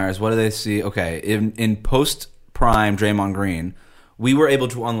Bob Myers, what do they see? Okay, in post-prime Draymond Green, we were able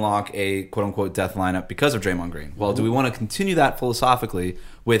to unlock a quote-unquote death lineup because of Draymond Green. Well, do we want to continue that philosophically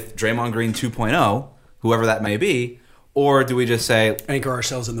with Draymond Green 2.0, whoever that may be, or do we just say... Anchor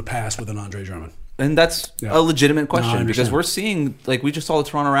ourselves in the past with an Andre Drummond? And that's a legitimate question because we're seeing... Like, we just saw the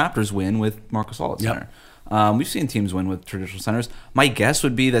Toronto Raptors win with Marc Gasol at center. We've seen teams win with traditional centers. My guess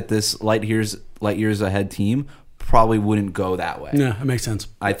would be that this light years ahead team probably wouldn't go that way. Yeah, that makes sense.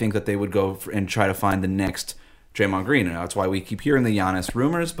 I think that they would go and try to find the next... Draymond Green, and that's why we keep hearing the Giannis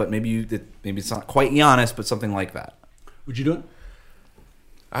rumors. But maybe it's not quite Giannis, but something like that. Would you do it?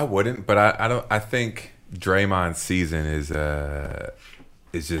 I wouldn't, but I don't. I think Draymond's season is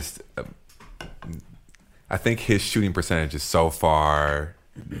just. I think his shooting percentage is so far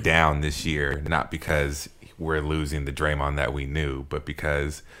down this year, not because we're losing the Draymond that we knew, but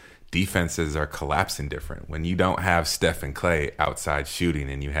because defenses are collapsing different. When you don't have Steph and Clay outside shooting,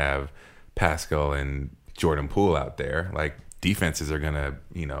 and you have Pascal and Jordan Poole out there, like defenses are gonna,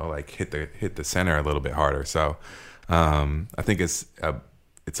 hit the center a little bit harder. So I think it's a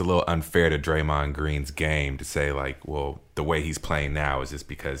little unfair to Draymond Green's game to say like, well, the way he's playing now is just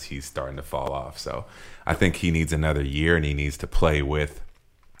because he's starting to fall off. So I think he needs another year and he needs to play with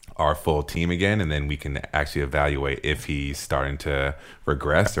our full team again, and then we can actually evaluate if he's starting to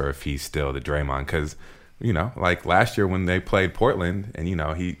regress or if he's still the Draymond. Because like last year when they played Portland and,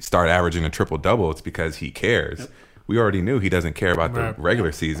 he started averaging a triple-double, it's because he cares. Yep. We already knew he doesn't care about the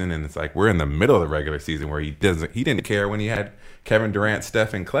regular season, and it's like we're in the middle of the regular season where he didn't care when he had Kevin Durant,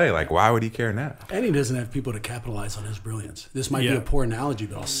 Steph, and Clay. Like, why would he care now? And he doesn't have people to capitalize on his brilliance. This might be a poor analogy,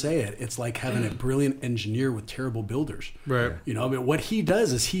 but I'll say it. It's like having a brilliant engineer with terrible builders. Right. What he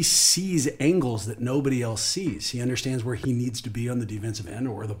does is he sees angles that nobody else sees. He understands where he needs to be on the defensive end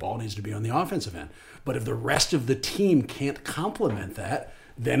or where the ball needs to be on the offensive end. But if the rest of the team can't complement that,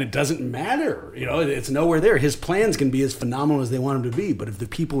 then it doesn't matter. It's nowhere there. His plans can be as phenomenal as they want them to be, but if the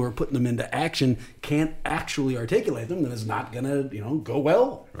people who are putting them into action can't actually articulate them, then it's not going to, go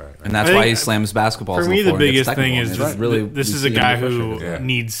well. Right. And that's why he slams basketballs. For me, the biggest thing is really this is a guy who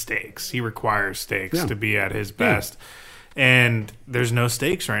needs stakes. He requires stakes to be at his best. And there's no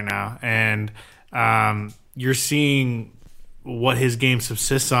stakes right now. And you're seeing what his game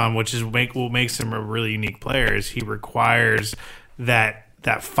subsists on, which is what makes him a really unique player, is he requires that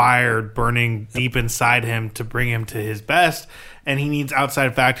that fire burning deep inside him to bring him to his best, and he needs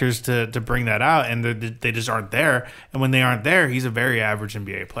outside factors to bring that out, and they just aren't there. And when they aren't there, he's a very average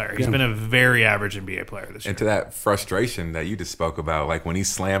NBA player. He's been a very average NBA player this year. And to that frustration that you just spoke about, like when he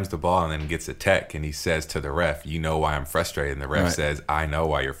slams the ball and then gets a tech and he says to the ref, "You know why I'm frustrated," and the ref says, "I know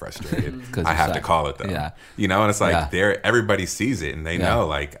why you're frustrated. I have to call it though." Yeah. You know, and it's like everybody sees it and they know,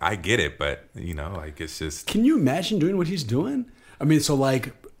 like, I get it, but you know, like, it's just. Can you imagine doing what he's doing? I mean, so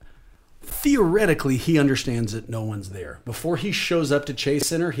like theoretically, he understands that no one's there. Before he shows up to Chase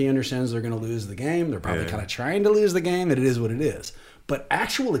Center, he understands they're going to lose the game. They're probably kind of trying to lose the game, and it is what it is. But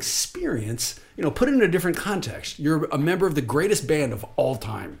actual experience, you know, put it in a different context. You're a member of the greatest band of all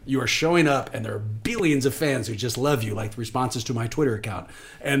time. You are showing up, and there are billions of fans who just love you, like the responses to my Twitter account.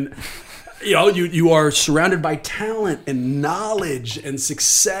 And you know, you are surrounded by talent and knowledge and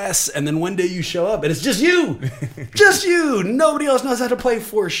success, and then one day you show up, and it's just you. Just you. Nobody else knows how to play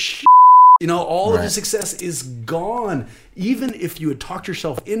for shit. You know, all of the success is gone. Even if you had talked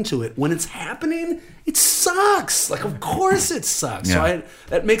yourself into it, when it's happening, it sucks. Like, of course it sucks. So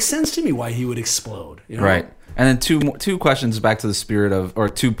that makes sense to me why he would explode. You know? Right. And then two questions back to the spirit of, or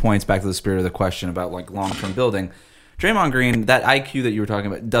 2 points back to the spirit of the question about like long-term building. Draymond Green, that IQ that you were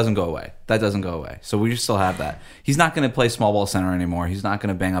talking about doesn't go away. That doesn't go away. So we still have that. He's not going to play small ball center anymore. He's not going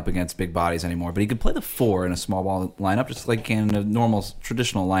to bang up against big bodies anymore. But he could play the 4 in a small ball lineup, just like he can in a normal,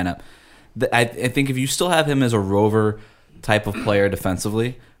 traditional lineup. I think if you still have him as a rover type of player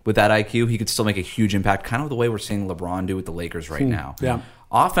defensively with that IQ, he could still make a huge impact, kind of the way we're seeing LeBron do with the Lakers right now. Yeah.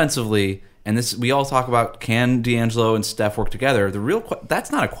 Offensively, and this we all talk about, can D'Angelo and Steph work together?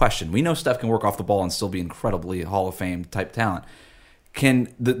 That's not a question. We know Steph can work off the ball and still be incredibly Hall of Fame type talent.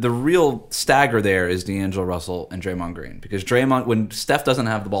 Can the real stagger there is D'Angelo Russell and Draymond Green, because Draymond, when Steph doesn't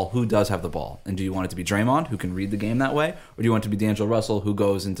have the ball, who does have the ball? And do you want it to be Draymond, who can read the game that way, or do you want it to be D'Angelo Russell, who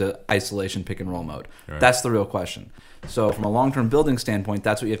goes into isolation pick and roll mode? Right. That's the real question. So from a long-term building standpoint,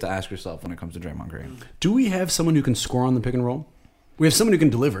 that's what you have to ask yourself when it comes to Draymond Green. Do we have someone who can score on the pick and roll? We have someone who can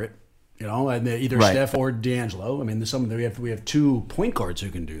deliver it. You know, either Steph or D'Angelo. I mean, there's we have 2 point guards who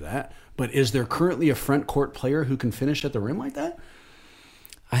can do that. But is there currently a front court player who can finish at the rim like that?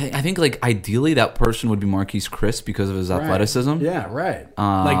 I think, like, ideally that person would be Marquise Chris because of his athleticism. Yeah, right.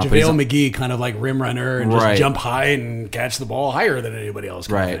 Like JaVale McGee, kind of like rim runner and just jump high and catch the ball higher than anybody else.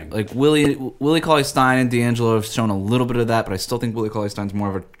 Kind of thing. Like Willie Cauley-Stein and D'Angelo have shown a little bit of that, but I still think Willie Cauley-Stein's more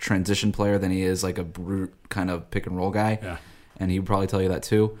of a transition player than he is like a brute kind of pick and roll guy. Yeah. And he would probably tell you that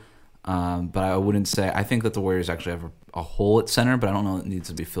too. But I wouldn't say, I think that the Warriors actually have a hole at center, but I don't know it needs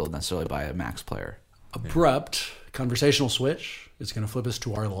to be filled necessarily by a max player. Abrupt conversational switch. It's going to flip us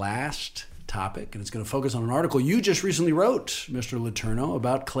to our last topic, and it's going to focus on an article you just recently wrote, Mr. Letourneau,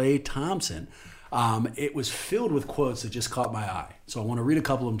 about Klay Thompson. It was filled with quotes that just caught my eye. So I want to read a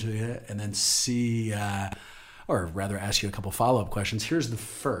couple of them to you and then see, or rather ask you a couple follow-up questions. Here's the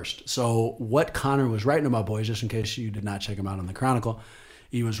first. So what Connor was writing about, boys, just in case you did not check him out on the Chronicle,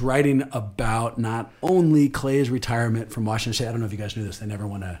 he was writing about not only Klay's retirement from Washington State. I don't know if you guys knew this. They've never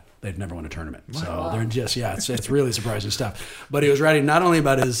won a tournament. So they're just, it's really surprising stuff. But he was writing not only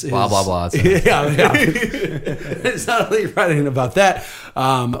about his blah, blah, blah. Yeah. It's not only writing about that,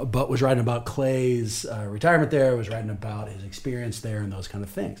 but was writing about Klay's retirement there, was writing about his experience there and those kind of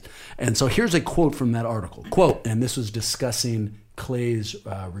things. And so here's a quote from that article. Quote, and this was discussing Klay's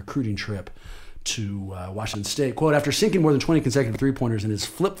recruiting trip to Washington State. Quote, after sinking more than 20 consecutive three-pointers in his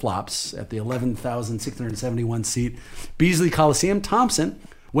flip-flops at the 11,671 seat Beasley Coliseum, Thompson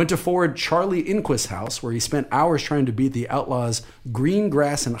went to forward Charlie Inquist's house, where he spent hours trying to beat the Outlaws' Green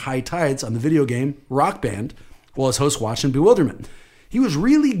Grass and High Tides on the video game Rock Band, while his host watched in bewilderment. He was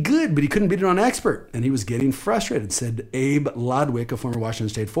really good, but he couldn't beat it on expert, and he was getting frustrated, said Abe Lodwick, a former Washington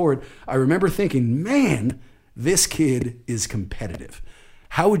State forward. I remember thinking, man, this kid is competitive.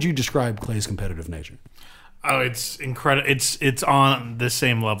 How would you describe Klay's competitive nature? Oh, it's incredible. It's on the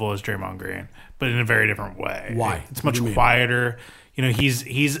same level as Draymond Green, but in a very different way. Why? It's much quieter. You know,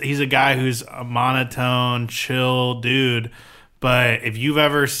 he's a guy who's a monotone, chill dude. But if you've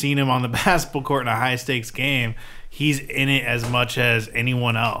ever seen him on the basketball court in a high stakes game, he's in it as much as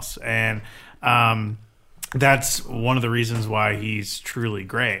anyone else, and that's one of the reasons why he's truly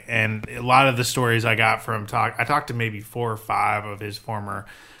great. And a lot of the stories I got from I talked to maybe 4 or 5 of his former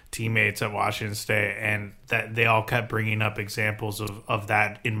teammates at Washington State, and that they all kept bringing up examples of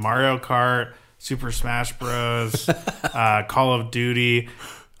that in Mario Kart, Super Smash Bros, Call of Duty.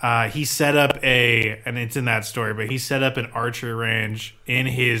 he set up and it's in that story, but he set up an archery range in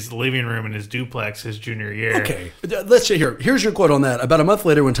his living room in his duplex his junior year. Okay, let's see here. Here's your quote on that. About a month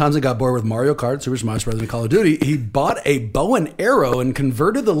later, when Thompson got bored with Mario Kart, Super Smash Bros. And Call of Duty, he bought a bow and arrow and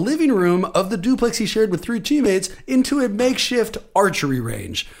converted the living room of the duplex he shared with 3 teammates into a makeshift archery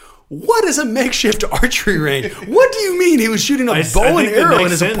range. What is a makeshift archery range? What do you mean he was shooting a bow and arrow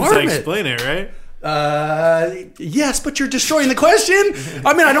in his apartment? I explain it, right? Yes, but you're destroying the question.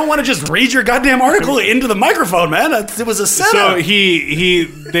 I mean, I don't want to just read your goddamn article into the microphone, man. It was a setup. So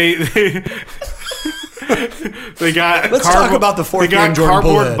they got. Let's talk about the fourth They got game Jordan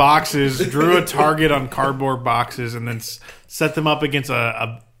cardboard Bullhead. boxes, drew a target on cardboard boxes, and then set them up against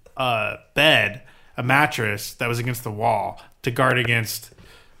a bed, a mattress that was against the wall to guard against.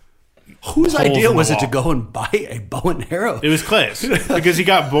 Whose holes idea in the was it to wall. go and buy a bow and arrow? It was Clay's because he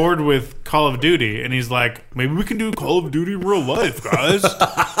got bored with Call of Duty, and he's like, "Maybe we can do Call of Duty in real life, guys.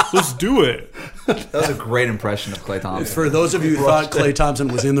 Let's do it." That was a great impression of Klay Thompson. For those of you who thought Klay Thompson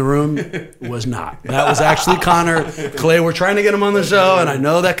was in the room, was not. That was actually Connor. Klay, we're trying to get him on the show, and I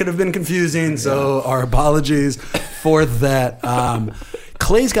know that could have been confusing, so our apologies for that.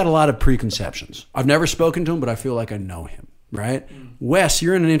 Klay's got a lot of preconceptions. I've never spoken to him, but I feel like I know him, right? Wes,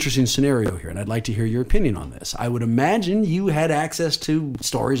 you're in an interesting scenario here, and I'd like to hear your opinion on this. I would imagine you had access to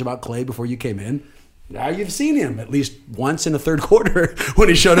stories about Klay before you came in. Now you've seen him at least once in the third quarter when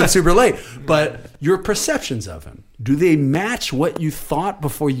he showed up super late. But your perceptions of him, do they match what you thought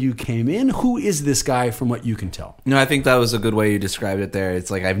before you came in? Who is this guy from what you can tell? No, I think that was a good way you described it there. It's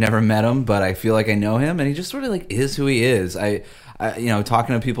like I've never met him, but I feel like I know him, and he just sort of like is who he is. I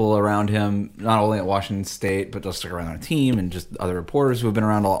talking to people around him, not only at Washington State, but just like around the team and just other reporters who have been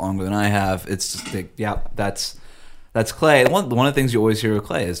around a lot longer than I have. It's just like, yeah, that's Klay. One of the things you always hear with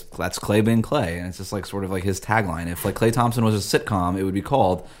Klay is that's Klay being Klay, and it's just like sort of like his tagline. If like Klay Thompson was a sitcom, it would be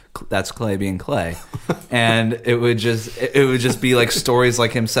called "That's Klay being Klay," and it would just be like stories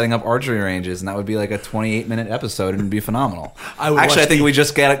like him setting up archery ranges, and that would be like a 28-minute episode, and it'd be phenomenal. I think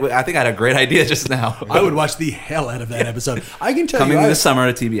I had a great idea just now. I would watch the hell out of that episode. I can tell Coming you, this summer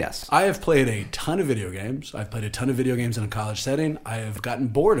to TBS. I have played a ton of video games. I've played a ton of video games in a college setting. I have gotten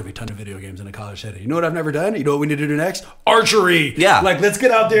bored of a ton of video games in a college setting. You know what I've never done? You know what we need to do next? Archery. Yeah. Like, let's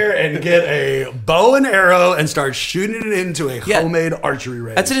get out there and get a bow and arrow and start shooting it into a homemade archery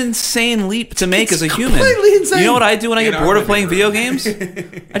range. That's an insane leap to make It's as a human. completely insane. You know what I do when I get bored of playing video games?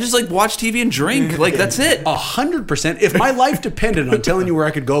 I just like watch TV and drink. Like that's it. 100%. If my life depended on telling you where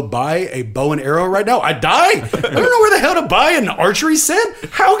I could go buy a bow and arrow right now, I'd die. I don't know where the hell to buy an archery set.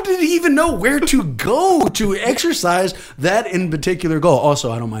 How did he even know where to go to exercise that in particular goal?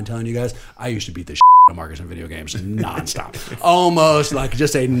 Also, I don't mind telling you guys, I used to beat the shit out of Marcus in video games nonstop. Almost like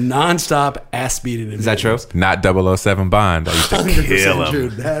just a nonstop ass beating. Is that true? Not 007 Bond. I used to 100% kill him. true.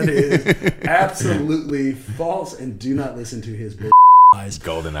 That is absolutely false, and do not listen to his lies.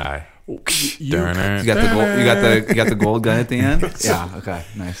 GoldenEye. You got the gold gun at the end. Yeah. Okay.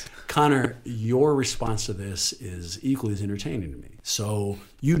 Nice. Connor, your response to this is equally as entertaining to me. So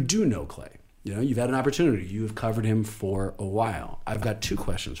you do know Klay. You know, you've had an opportunity. You've covered him for a while. I've got 2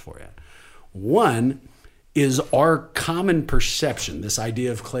 questions for you. One is our common perception, this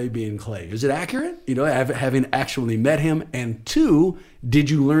idea of Klay being Klay. Is it accurate? You know, having actually met him. And 2, did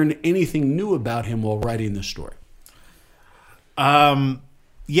you learn anything new about him while writing this story?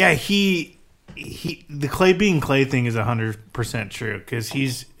 Yeah, the Klay being Klay thing is 100% true because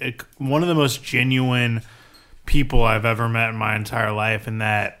he's one of the most genuine people I've ever met in my entire life, in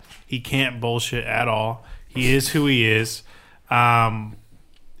that he can't bullshit at all. He is who he is. And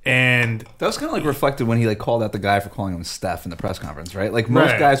that was kind of like reflected when he like called out the guy for calling him Steph in the press conference, right? Like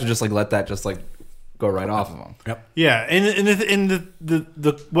most guys would just like let that just like go right off of him. Yep. Yeah, and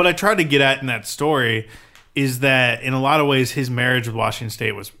the what I tried to get at in that story is that in a lot of ways his marriage with Washington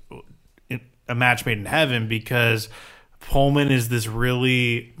State was a match made in heaven, because Pullman is this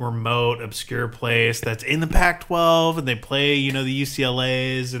really remote, obscure place that's in the Pac-12, and they play, you know, the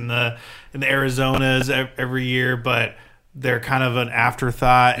UCLAs and the Arizonas every year, but they're kind of an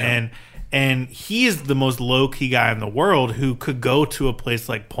afterthought. Yeah. And he is the most low-key guy in the world who could go to a place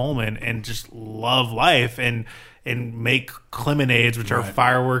like Pullman and just love life and make Clemenades, which are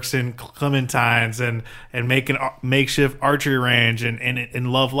fireworks and clementines, and make a makeshift archery range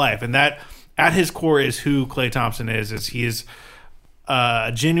and love life. And that, at his core, is who Klay Thompson is he is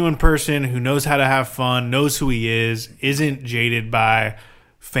a genuine person who knows how to have fun, knows who he is, isn't jaded by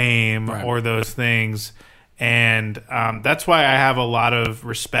fame or those things. And that's why I have a lot of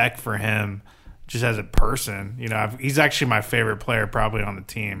respect for him just as a person. You know, he's actually my favorite player probably on the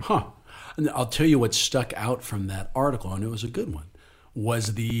team. Huh. And I'll tell you what stuck out from that article, and it was a good one,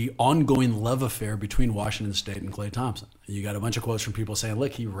 was the ongoing love affair between Washington State and Klay Thompson. You got a bunch of quotes from people saying,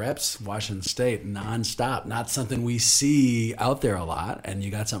 look, he reps Washington State nonstop. Not something we see out there a lot. And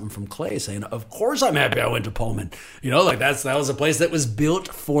you got something from Klay saying, of course I'm happy I went to Pullman. Like that was a place that was built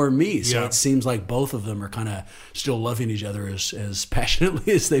for me. So it seems like both of them are kind of still loving each other as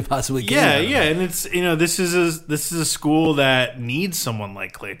passionately as they possibly can. Yeah. And it's, this is a school that needs someone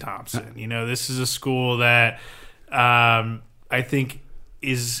like Klay Thompson. This is a school that I think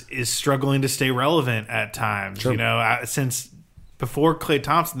is struggling to stay relevant at times. Sure. Since before Klay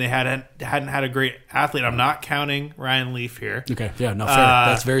Thompson, they hadn't had a great athlete. I'm not counting Ryan Leaf here. Okay, yeah, no, fair.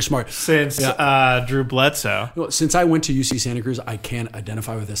 That's very smart. Since Drew Bledsoe. Well, since I went to UC Santa Cruz, I can't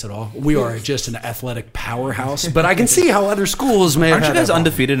identify with this at all. We are just an athletic powerhouse, but I can see how other schools may have. Aren't you guys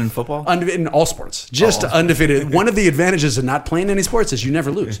undefeated in football? In all sports, just undefeated. One of the advantages of not playing any sports is you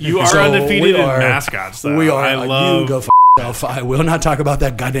never lose. You are undefeated in mascots, though. We are. I love. You go yourself. I will not talk about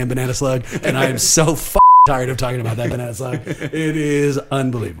that goddamn banana slug, and I am so tired of talking about that banana slug. It is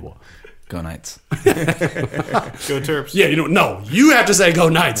unbelievable. Go Knights. Go Terps. Yeah, no, you have to say go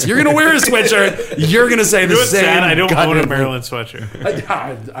Knights. You're going to wear a sweatshirt. You're going to say the same. Sad I don't own a Maryland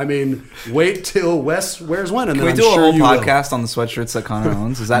sweatshirt. I mean, wait till Wes wears one, and Can then we do I'm a sure whole you podcast on the sweatshirts that Connor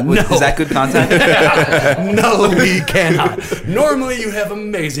owns? Is that No. is that good content? No, we cannot. Normally, you have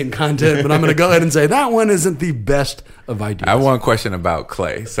amazing content, but I'm going to go ahead and say that one isn't the best of ideas. I have one question about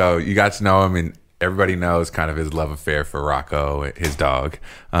Klay. So you got to know him, and everybody knows kind of his love affair for Rocco, his dog.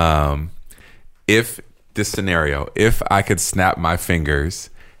 If this scenario, if I could snap my fingers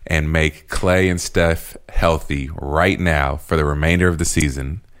and make Klay and Steph healthy right now for the remainder of the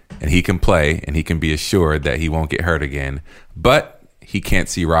season, and he can play and he can be assured that he won't get hurt again, but he can't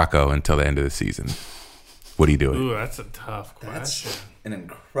see Rocco until the end of the season, what are you doing? Ooh, that's a tough question. That's an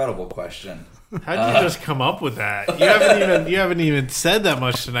incredible question. How'd you just come up with that? You haven't even said that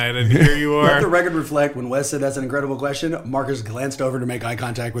much tonight, and here you are. Let the record reflect. When Wes said that's an incredible question, Marcus glanced over to make eye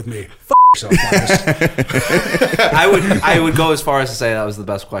contact with me. Yourself, Marcus. I would go as far as to say that was the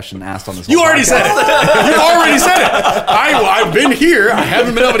best question asked on this. You whole already podcast. said it. You already said it. I've been here. I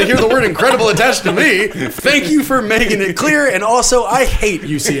haven't been able to hear the word incredible attached to me. Thank you for making it clear. And also, I hate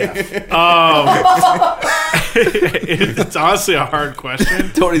UCF. It's honestly a hard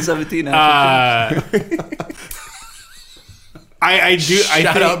question. 2017. I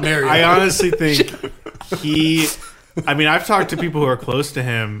honestly think I've talked to people who are close to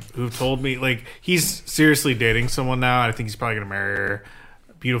him who've told me, like, he's seriously dating someone now. I think he's probably going to marry her.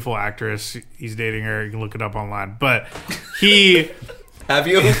 Beautiful actress. He's dating her. You can look it up online. But he... Have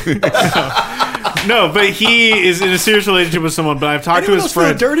you? No, but he is in a serious relationship with someone. But I've talked to his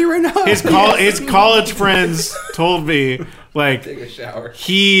friends. Dirty right now. His college friends told me, like, Take a shower.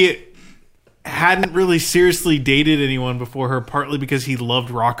 He hadn't really seriously dated anyone before her, partly because he loved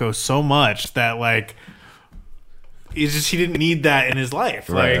Rocco so much that, like, it's just he didn't need that in his life.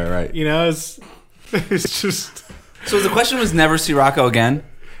 Right, like, right. It's just. So the question was never see Rocco again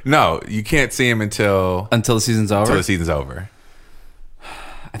No, you can't see him until the season's over. Until the season's over.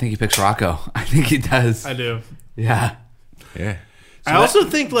 I think he picks Rocco. I think he does. I do. Yeah. Yeah. I also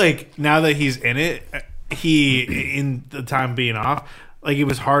think, like, now that he's in it, in the time being off, like, it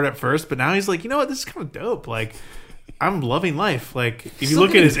was hard at first, but now he's like, you know what, this is kind of dope. Like, I'm loving life. Like, if you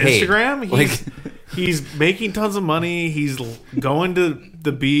look at his Instagram, he's making tons of money. He's going to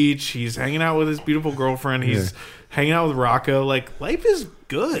the beach. He's hanging out with his beautiful girlfriend. He's hanging out with Rocco. Like, life is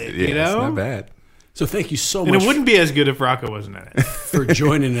good, Yeah, you know? it's not bad. So thank you so And much it wouldn't be as good if Rocco wasn't in it. for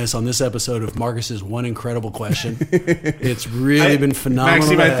joining us on this episode of Marcus's One Incredible Question. It's really been phenomenal.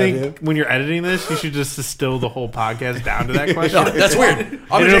 Maxime, to I have think you. when you're editing this, you should just distill the whole podcast down to that question. No, that's weird. I'm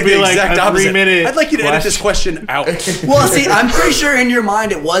gonna It'll take be the like exact a opposite. 3-minute I'd like you to edit this question out. Well, see, I'm pretty sure in your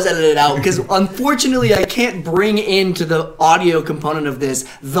mind it was edited out because unfortunately I can't bring into the audio component of this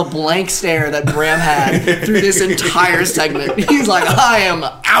the blank stare that Bram had through this entire segment. He's like, I am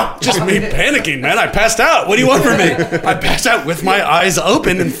out. Just me panicking, man. I passed out. What do you want from me? I passed out with my eyes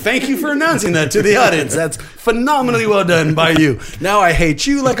open, and thank you for announcing that to the audience. That's phenomenally well done by you. Now I hate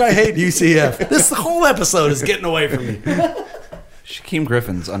you like I hate UCF. This whole episode is getting away from me. Shaquem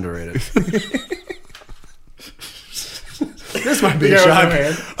Griffin's underrated. This might be a shock.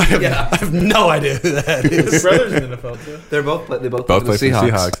 I have no idea who that is. His brother's in the NFL too. They both play Both for play the for the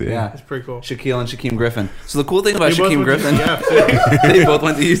Seahawks. Seahawks, yeah. It's pretty cool. Shaquille and Shaquem Griffin. So the cool thing about They both Shaquem went to Griffin, UCF, too. they both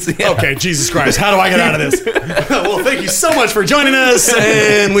went to UCF. Okay, Jesus Christ. How do I get out of this? Well, thank you so much for joining us.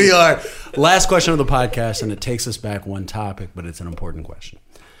 And we are last question of the podcast, and it takes us back one topic, but it's an important question.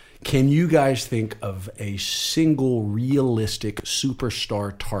 Can you guys think of a single realistic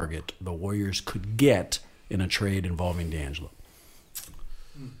superstar target the Warriors could get in a trade involving D'Angelo?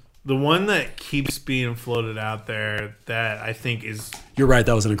 The one that keeps being floated out there that I think is You're right.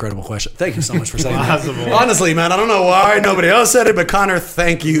 That was an incredible question. Thank you so much for saying Possible. that. Honestly, man, I don't know why nobody else said it, but Connor,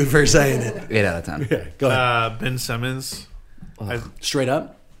 thank you for saying it. 8 out of 10. Yeah, go ahead. Ben Simmons. Straight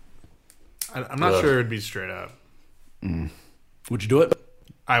up, I'm not sure it would be straight up. would you do it?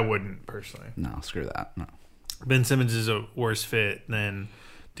 I wouldn't personally. No, screw that. No. Ben Simmons is a worse fit than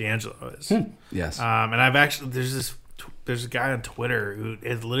D'Angelo is. Yes. And I've actually there's a guy on Twitter who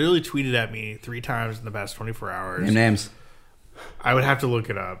has literally tweeted at me 3 times in the past 24 hours. Name names. I would have to look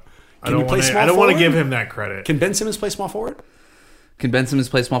it up. I Can you don't play want to. small I don't want to forward? give him that credit. Can Ben Simmons play small forward? Can Ben Simmons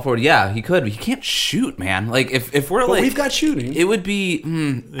play small forward? Yeah, he could. But he can't shoot, man. Like if we're But like, we've got shooting. it would be.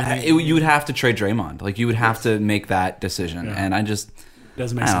 You would have to trade Draymond. Like you would have to make that decision, and I just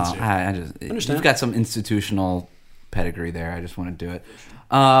Doesn't make I sense. don't to know. you. I just Understand. you've got some institutional pedigree there. I just want to do it.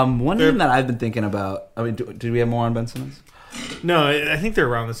 One name that I've been thinking about. I mean, do we have more on Ben Simmons? No, I think they're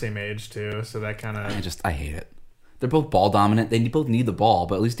around the same age too, so that kind of. I hate it. They're both ball dominant. They both need the ball,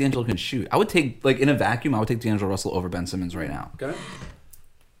 but at least D'Angelo can shoot. I would take, like in a vacuum, I would take D'Angelo Russell over Ben Simmons right now. Okay.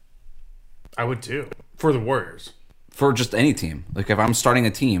 I would too for the Warriors. For just any team. Like if I'm starting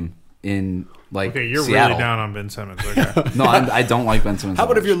a team in like Okay, you're Seattle, really down on Ben Simmons. Okay. No, I don't like Ben Simmons. How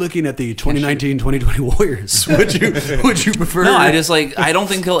about if you're looking at the 2019-2020 Warriors? Would you prefer? No, I don't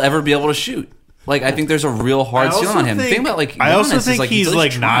think he'll ever be able to shoot. Like I think there's a real hard ceiling on him. The thing about like I also Giannis is, think he's at like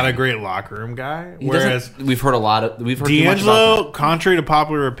least not trying. a great locker room guy. He Whereas doesn't- we've heard too much about D'Angelo, that. contrary to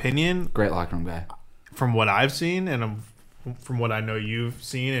popular opinion, Great locker room guy. from what I've seen and from what I know you've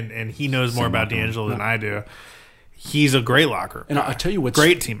seen, and he knows more about D'Angelo than I do. He's a great locker room And guy. I'll tell you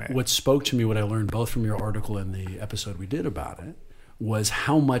great teammate. What spoke to me, what I learned both from your article and the episode we did about it, was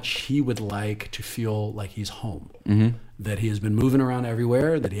how much he would like to feel like he's home. Mm-hmm. That he has been moving around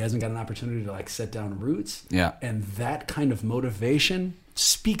everywhere, that he hasn't got an opportunity to like set down roots. Yeah. And that kind of motivation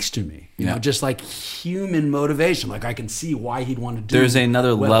speaks to me. You Yeah. know, just like human motivation. Like I can see why he'd want to do There's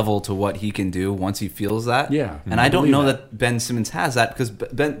another well. level to what he can do once he feels that. Yeah. And I don't believe know that. that Ben Simmons has that because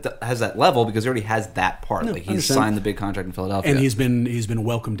Ben has that level because he already has that part. No, Like he's understand. signed the big contract in Philadelphia. And he's been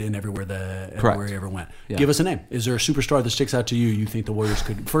welcomed in everywhere everywhere he ever went. Yeah. Give us a name. Is there a superstar that sticks out to you? You think the Warriors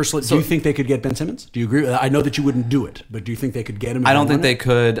could first? Do you think they could get Ben Simmons? Do you agree? I know that you wouldn't do it, but do you think they could get him? if I don't think wanted? they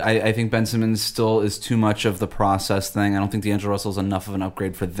could. I think Ben Simmons still is too much of the process thing. I don't think D'Angelo Russell is enough of an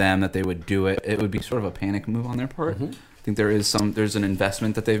upgrade for them that they would do it. It would be sort of a panic move on their part. Mm-hmm. I think there's an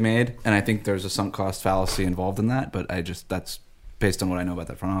investment that they've made, and I think there's a sunk cost fallacy involved in that. But that's based on what I know about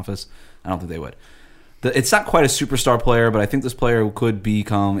that front office. I don't think they would. It's not quite a superstar player, but I think this player could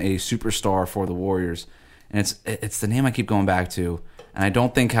become a superstar for the Warriors. And it's the name I keep going back to. And I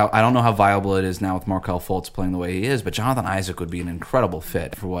don't know how viable it is now with Markelle Fultz playing the way he is, but Jonathan Isaac would be an incredible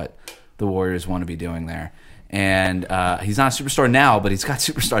fit for what the Warriors want to be doing there. And he's not a superstar now, but he's got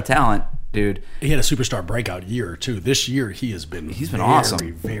superstar talent, dude. He had a superstar breakout year too. This year he's been very,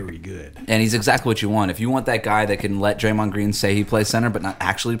 awesome. very good. And he's exactly what you want. If you want that guy that can let Draymond Green say he plays center but not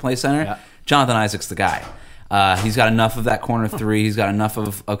actually play center, Yeah. Jonathan Isaac's the guy. He's got enough of that corner three. He's got enough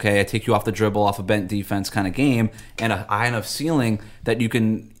of, okay, I take you off the dribble, off a bent defense kind of game, and a high enough ceiling that you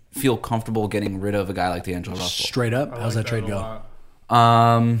can feel comfortable getting rid of a guy like D'Angelo Russell. Straight up, how's that trade go?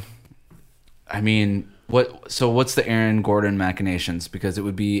 I mean, what's the Aaron Gordon machinations? Because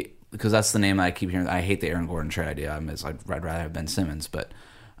that's the name that I keep hearing. I hate the Aaron Gordon trade idea. I'd rather have Ben Simmons, but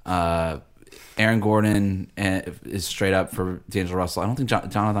Aaron Gordon is straight up for D'Angelo Russell. I don't think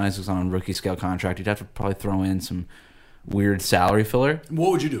Jonathan Isaac's on a rookie scale contract. You'd have to probably throw in some weird salary filler.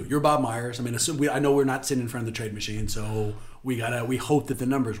 What would you do? You're Bob Myers. I mean, I know we're not sitting in front of the trade machine, so we hope that the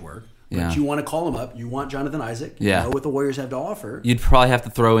numbers work. But Yeah. you want to call him up. You want Jonathan Isaac. You Yeah. know what the Warriors have to offer. You'd probably have to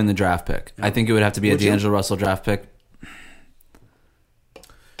throw in the draft pick. I think it would have to be Would a you? D'Angelo Russell draft pick.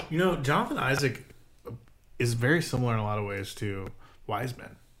 You know, Jonathan Isaac is very similar in a lot of ways to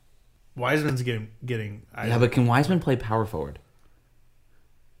Wiseman. Wiseman's getting Isaac. Yeah, but can Wiseman play power forward?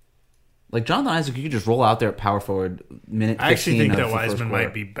 Like Jonathan Isaac, you could just roll out there at power forward minute 15 I actually think of that the first Wiseman quarter.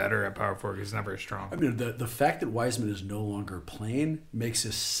 might be better at power forward because he's not very strong. I mean, the fact that Wiseman is no longer playing makes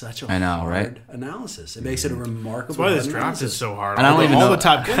this such a I know, hard right? analysis. It makes it a remarkable That's why this hard draft analysis. is so hard. And I don't even all know- the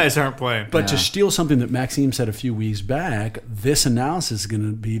top guys aren't playing. But to steal something that Maxime said a few weeks back, this analysis is going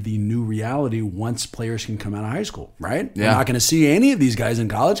to be the new reality once players can come out of high school, right? Yeah. We're not going to see any of these guys in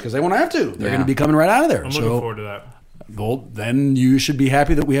college because they won't have to. They're Yeah. going to be coming right out of there. I'm looking forward to that. Well, then you should be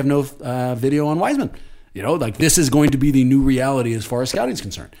happy that we have no video on Wiseman. You know, like this is going to be the new reality as far as scouting is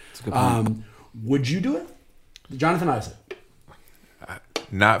concerned. Would you do it? Jonathan Isaac.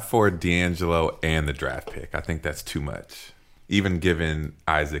 Not for D'Angelo and the draft pick. I think that's too much. Even given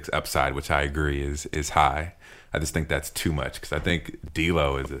Isaac's upside, which I agree is high. I just think that's too much because I think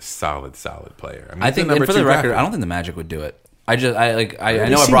D'Lo is a solid player. I mean, I he's think, the and number for the 2 record, draft I don't think the Magic would do it. I know I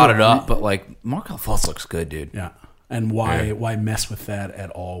see brought what- it up, but like Markelle Fultz looks good, dude. Yeah. And why mess with that at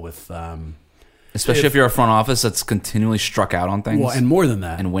all with Especially if you're a front office that's continually struck out on things. well, and more than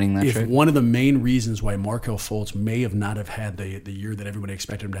that, And winning that if trade. one of the main reasons why Markelle Fultz may have not have had the year that everybody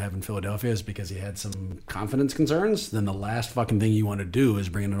expected him to have in Philadelphia is because he had some confidence concerns, then the last fucking thing you want to do is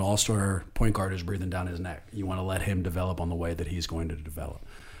bring in an all-star point guard who's breathing down his neck. You want to let him develop on the way that he's going to develop.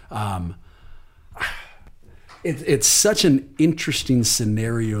 It's such an interesting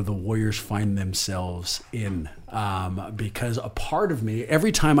scenario the Warriors find themselves in because a part of me,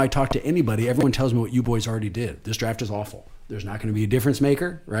 every time I talk to anybody, everyone tells me what you boys already did. This draft is awful. There's not going to be a difference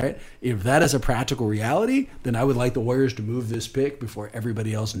maker, right? If that is a practical reality, then I would like the Warriors to move this pick before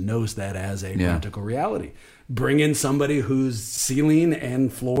everybody else knows that as a practical reality. Bring in somebody whose ceiling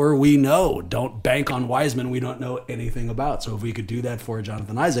and floor we know. Don't bank on Wiseman we don't know anything about. So if we could do that for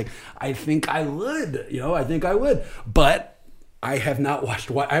Jonathan Isaac, I think I would. I think I would. But I have not watched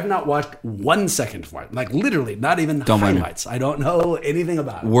 1 second of it. Like literally, not even highlights. I don't know anything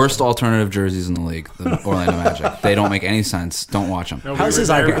about it. Worst alternative jerseys in the league, the Orlando Magic. They don't make any sense. Don't watch them. How's his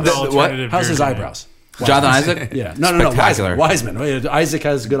eyebrows? How's his eyebrows? Jonathan Isaac? Yeah. No. Spectacular. Wiseman. Wait, Isaac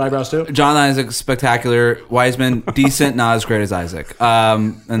has good eyebrows too? Jonathan Isaac, spectacular. Wiseman, decent, not as great as Isaac.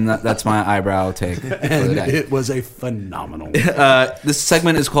 And that's my eyebrow take for the And day. it was a phenomenal. This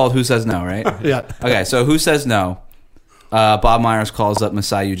segment is called Who Says No, right? Yeah. Okay, so Who Says No? Bob Myers calls up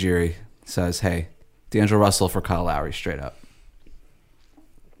Masai Ujiri, says, hey, D'Angelo Russell for Kyle Lowry, straight up.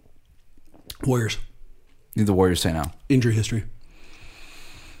 Warriors. The Warriors say no. Injury history.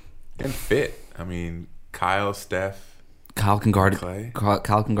 And fit. I mean, Kyle, Steph, Kyle can guard Clay.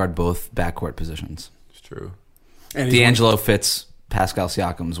 Kyle can guard both backcourt positions. It's true. And he's D'Angelo fits Pascal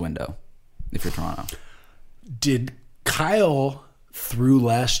Siakam's window if you're Toronto. Did Kyle, through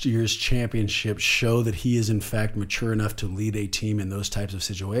last year's championship, show that he is in fact mature enough to lead a team in those types of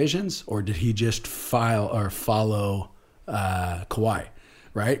situations, or did he just follow Kawhi?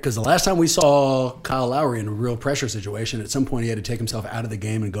 Right? Because the last time we saw Kyle Lowry in a real pressure situation, at some point he had to take himself out of the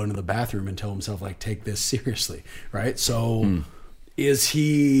game and go into the bathroom and tell himself, like, take this seriously. Right? So is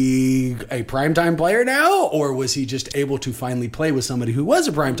he a primetime player now, or was he just able to finally play with somebody who was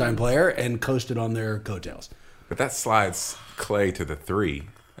a primetime player and coasted on their coattails? But that slides Clay to the 3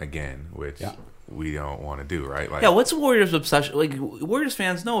 again, which we don't want to do, right? Like, Yeah, what's Warriors' obsession? Like, Warriors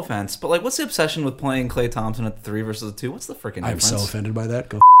fans, no offense, but like, what's the obsession with playing Klay Thompson at the 3 versus the 2? What's the freaking difference? I'm so offended by that.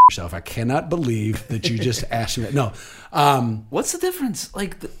 Go yourself. I cannot believe that you just asked me that. No. What's the difference?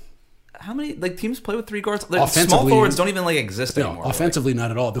 Like, how many teams play with 3 guards? Like, Offensively- small forwards don't even exist No, anymore. offensively,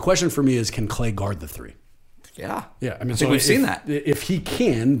 not at all. The question for me is, can Clay guard the 3? Yeah. Yeah, I mean, I think we've seen that. If he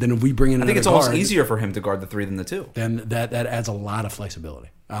can, then if we bring in I think another it's almost guard, easier for him to guard the 3 than the 2. then that adds a lot of flexibility.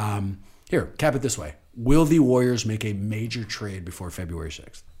 Here, cap it this way. Will the Warriors make a major trade before February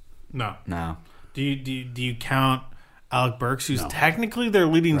 6th? No. No. Do you count Alec Burks, who's technically their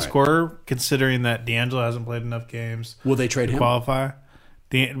leading scorer, considering that D'Angelo hasn't played enough games? Will they trade to him? qualify?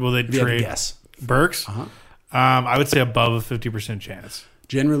 Will they Do you have a trade guess? Burks? I would say above a 50% chance.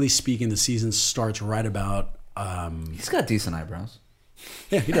 Generally speaking, the season starts right about... He's got decent eyebrows.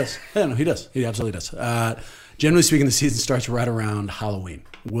 Yeah, he does. Yeah, no, he does. He absolutely does. Generally speaking, the season starts right around Halloween.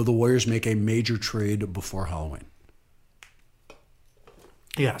 Will the Warriors make a major trade before Halloween?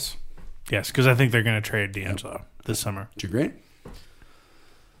 Yes, because I think they're going to trade D'Angelo this summer. Do you agree?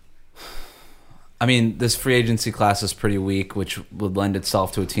 I mean, this free agency class is pretty weak, which would lend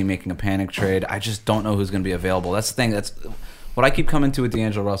itself to a team making a panic trade. I just don't know who's going to be available. That's the thing. That's what I keep coming to with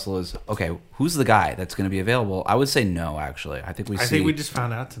D'Angelo Russell is, okay, who's the guy that's going to be available? I would say no, actually. I think we just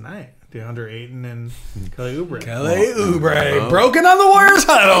found out tonight. DeAndre Ayton and Kelly Oubre. Kelly Oubre, broken on the Warriors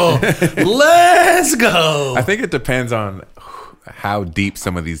huddle. Let's go. I think it depends on how deep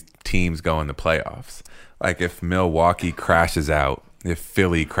some of these teams go in the playoffs. Like if Milwaukee crashes out, if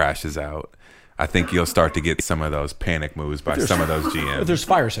Philly crashes out, I think you'll start to get some of those panic moves by some of those GMs. If there's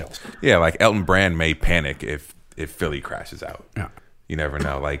fire sales. Yeah, like Elton Brand may panic if Philly crashes out. Yeah. You never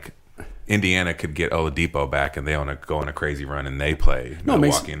know. Like Indiana could get Oladipo back and they want to go on a crazy run and they play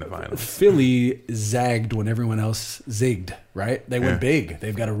Milwaukee in the finals. Philly zagged when everyone else zigged, right? They went big.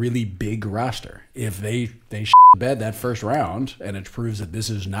 They've got a really big roster. If they bed that first round and it proves that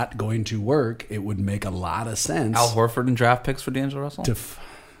this is not going to work, it would make a lot of sense. Al Horford and draft picks for D'Angelo Russell?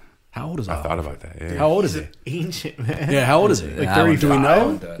 How old is Al? I thought about that. Yeah. How old is he? Ancient, man. Yeah, how old is he? Like Do we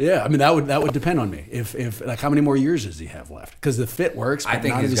 35? know? Yeah, I mean that would depend on me. If like how many more years does he have left? Because the fit works. But I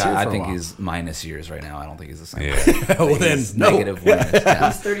think not he's if got. here I for a think while. he's minus years right now. I don't think he's the same. Yeah. Well, then He's no. negative winners.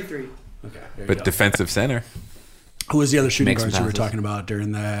 Yeah. He's 33. Okay, there you But go. defensive center. Who was the other shooting Make some guards you were passes. talking about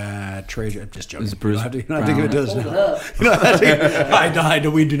during that trade? I'm just joking. It was Bruce You don't have to give it to us Hold it now. up. You don't have to- I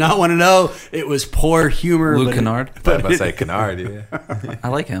we do not want to know. It was poor humor. Luke but Kennard. But I say Kennard, yeah. I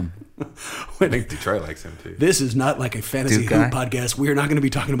like him. I think Detroit likes him too. This is not like a fantasy Duke hoop guy. podcast. We are not going to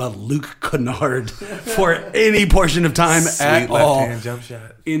be talking about Luke Kennard for any portion of time at Sweet all. left-hand jump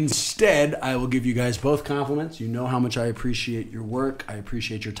shot. Instead, I will give you guys both compliments. You know how much I appreciate your work. I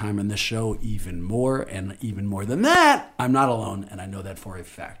appreciate your time on this show even more. And even more than that, I'm not alone, and I know that for a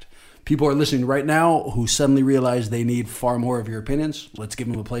fact. People are listening right now who suddenly realize they need far more of your opinions. Let's give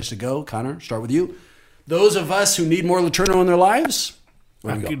them a place to go. Connor, start with you. Those of us who need more Letourneau in their lives,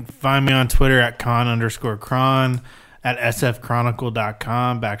 where You do we can go? find me on Twitter at con_cron, at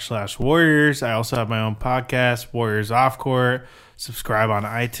sfchronicle.com/Warriors. I also have my own podcast, Warriors Off Court. Subscribe on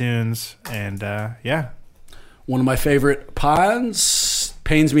iTunes. And yeah. One of my favorite pods,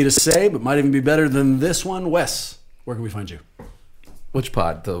 pains me to say, but might even be better than this one. Wes, where can we find you? Which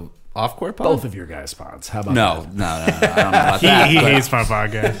pod? The off-court pod? Both of your guys' pods. How about No. that? I don't know about that. He but hates my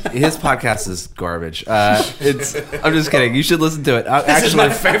podcast. his podcast is garbage. I'm just kidding. You should listen to it. This is my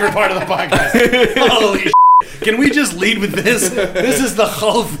favorite part of the podcast. Holy shit. Can we just lead with this? This is the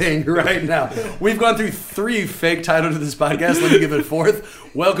whole thing right now. We've gone through 3 fake titles to this podcast. Let me give it a 4th.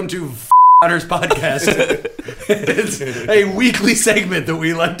 Welcome to Otters Podcast. It's a weekly segment that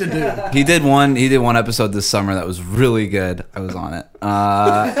we like to do. He did one episode this summer that was really good. I was on it.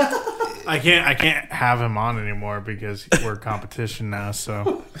 I can't have him on anymore because we're competition now.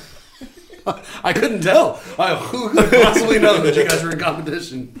 So I couldn't tell. Who could possibly know that you guys were in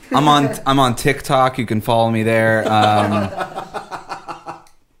competition? I'm on TikTok. You can follow me there.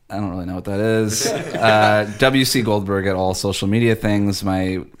 I don't really know what that is. WC Goldberg at all social media things.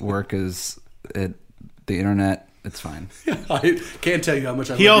 My work is at the internet. It's fine. I can't tell you how much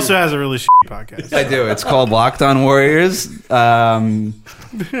I he love also you. has a really shitty podcast. I do. It's called Locked On Warriors.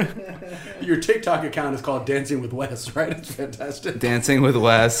 Your TikTok account is called Dancing with Wes, right? It's fantastic. Dancing with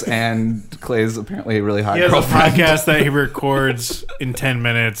Wes, and Clay's apparently a really hot He has a girlfriend. podcast that he records in 10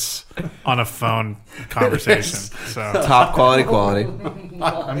 minutes on a phone conversation. So Top quality.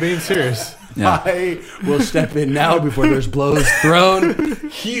 I'm being serious. Yeah. I will step in now before there's blows thrown.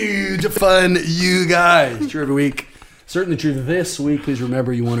 Huge fun, you guys. True every week. Certainly true this week. Please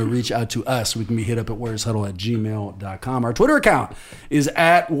remember you want to reach out to us. We can be hit up at warriorshuddle@gmail.com. Our Twitter account is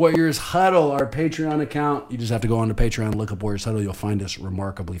at Warriors Huddle. Our Patreon account, you just have to go on to Patreon, look up Warriors Huddle. You'll find us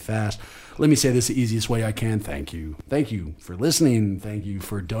remarkably fast. Let me say this the easiest way I can. Thank you. Thank you for listening. Thank you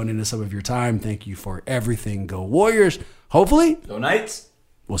for donating some of your time. Thank you for everything. Go Warriors. Hopefully, Go Knights.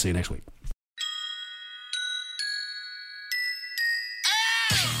 we'll see you next week.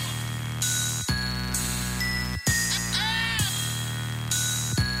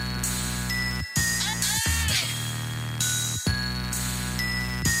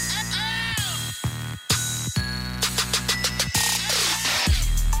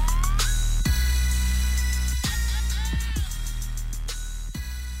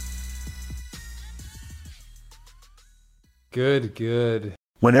 Good.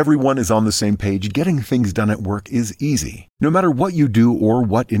 When everyone is on the same page, getting things done at work is easy. No matter what you do or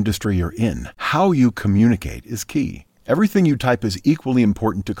what industry you're in, how you communicate is key. Everything you type is equally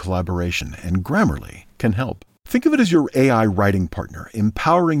important to collaboration, and Grammarly can help. Think of it as your AI writing partner,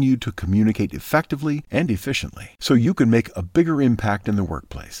 empowering you to communicate effectively and efficiently, so you can make a bigger impact in the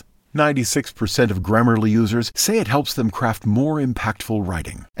workplace. 96% of Grammarly users say it helps them craft more impactful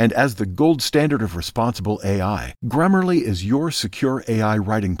writing. And as the gold standard of responsible AI, Grammarly is your secure AI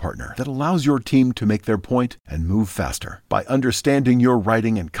writing partner that allows your team to make their point and move faster. By understanding your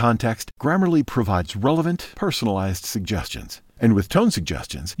writing and context, Grammarly provides relevant, personalized suggestions. And with tone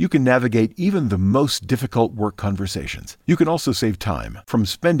suggestions, you can navigate even the most difficult work conversations. You can also save time, from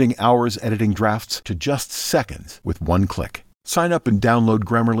spending hours editing drafts to just seconds with one click. Sign up and download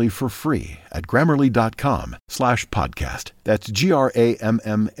Grammarly for free at Grammarly.com/podcast. That's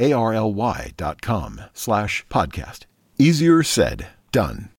GRAMMARLY.com/podcast. Easier said, done.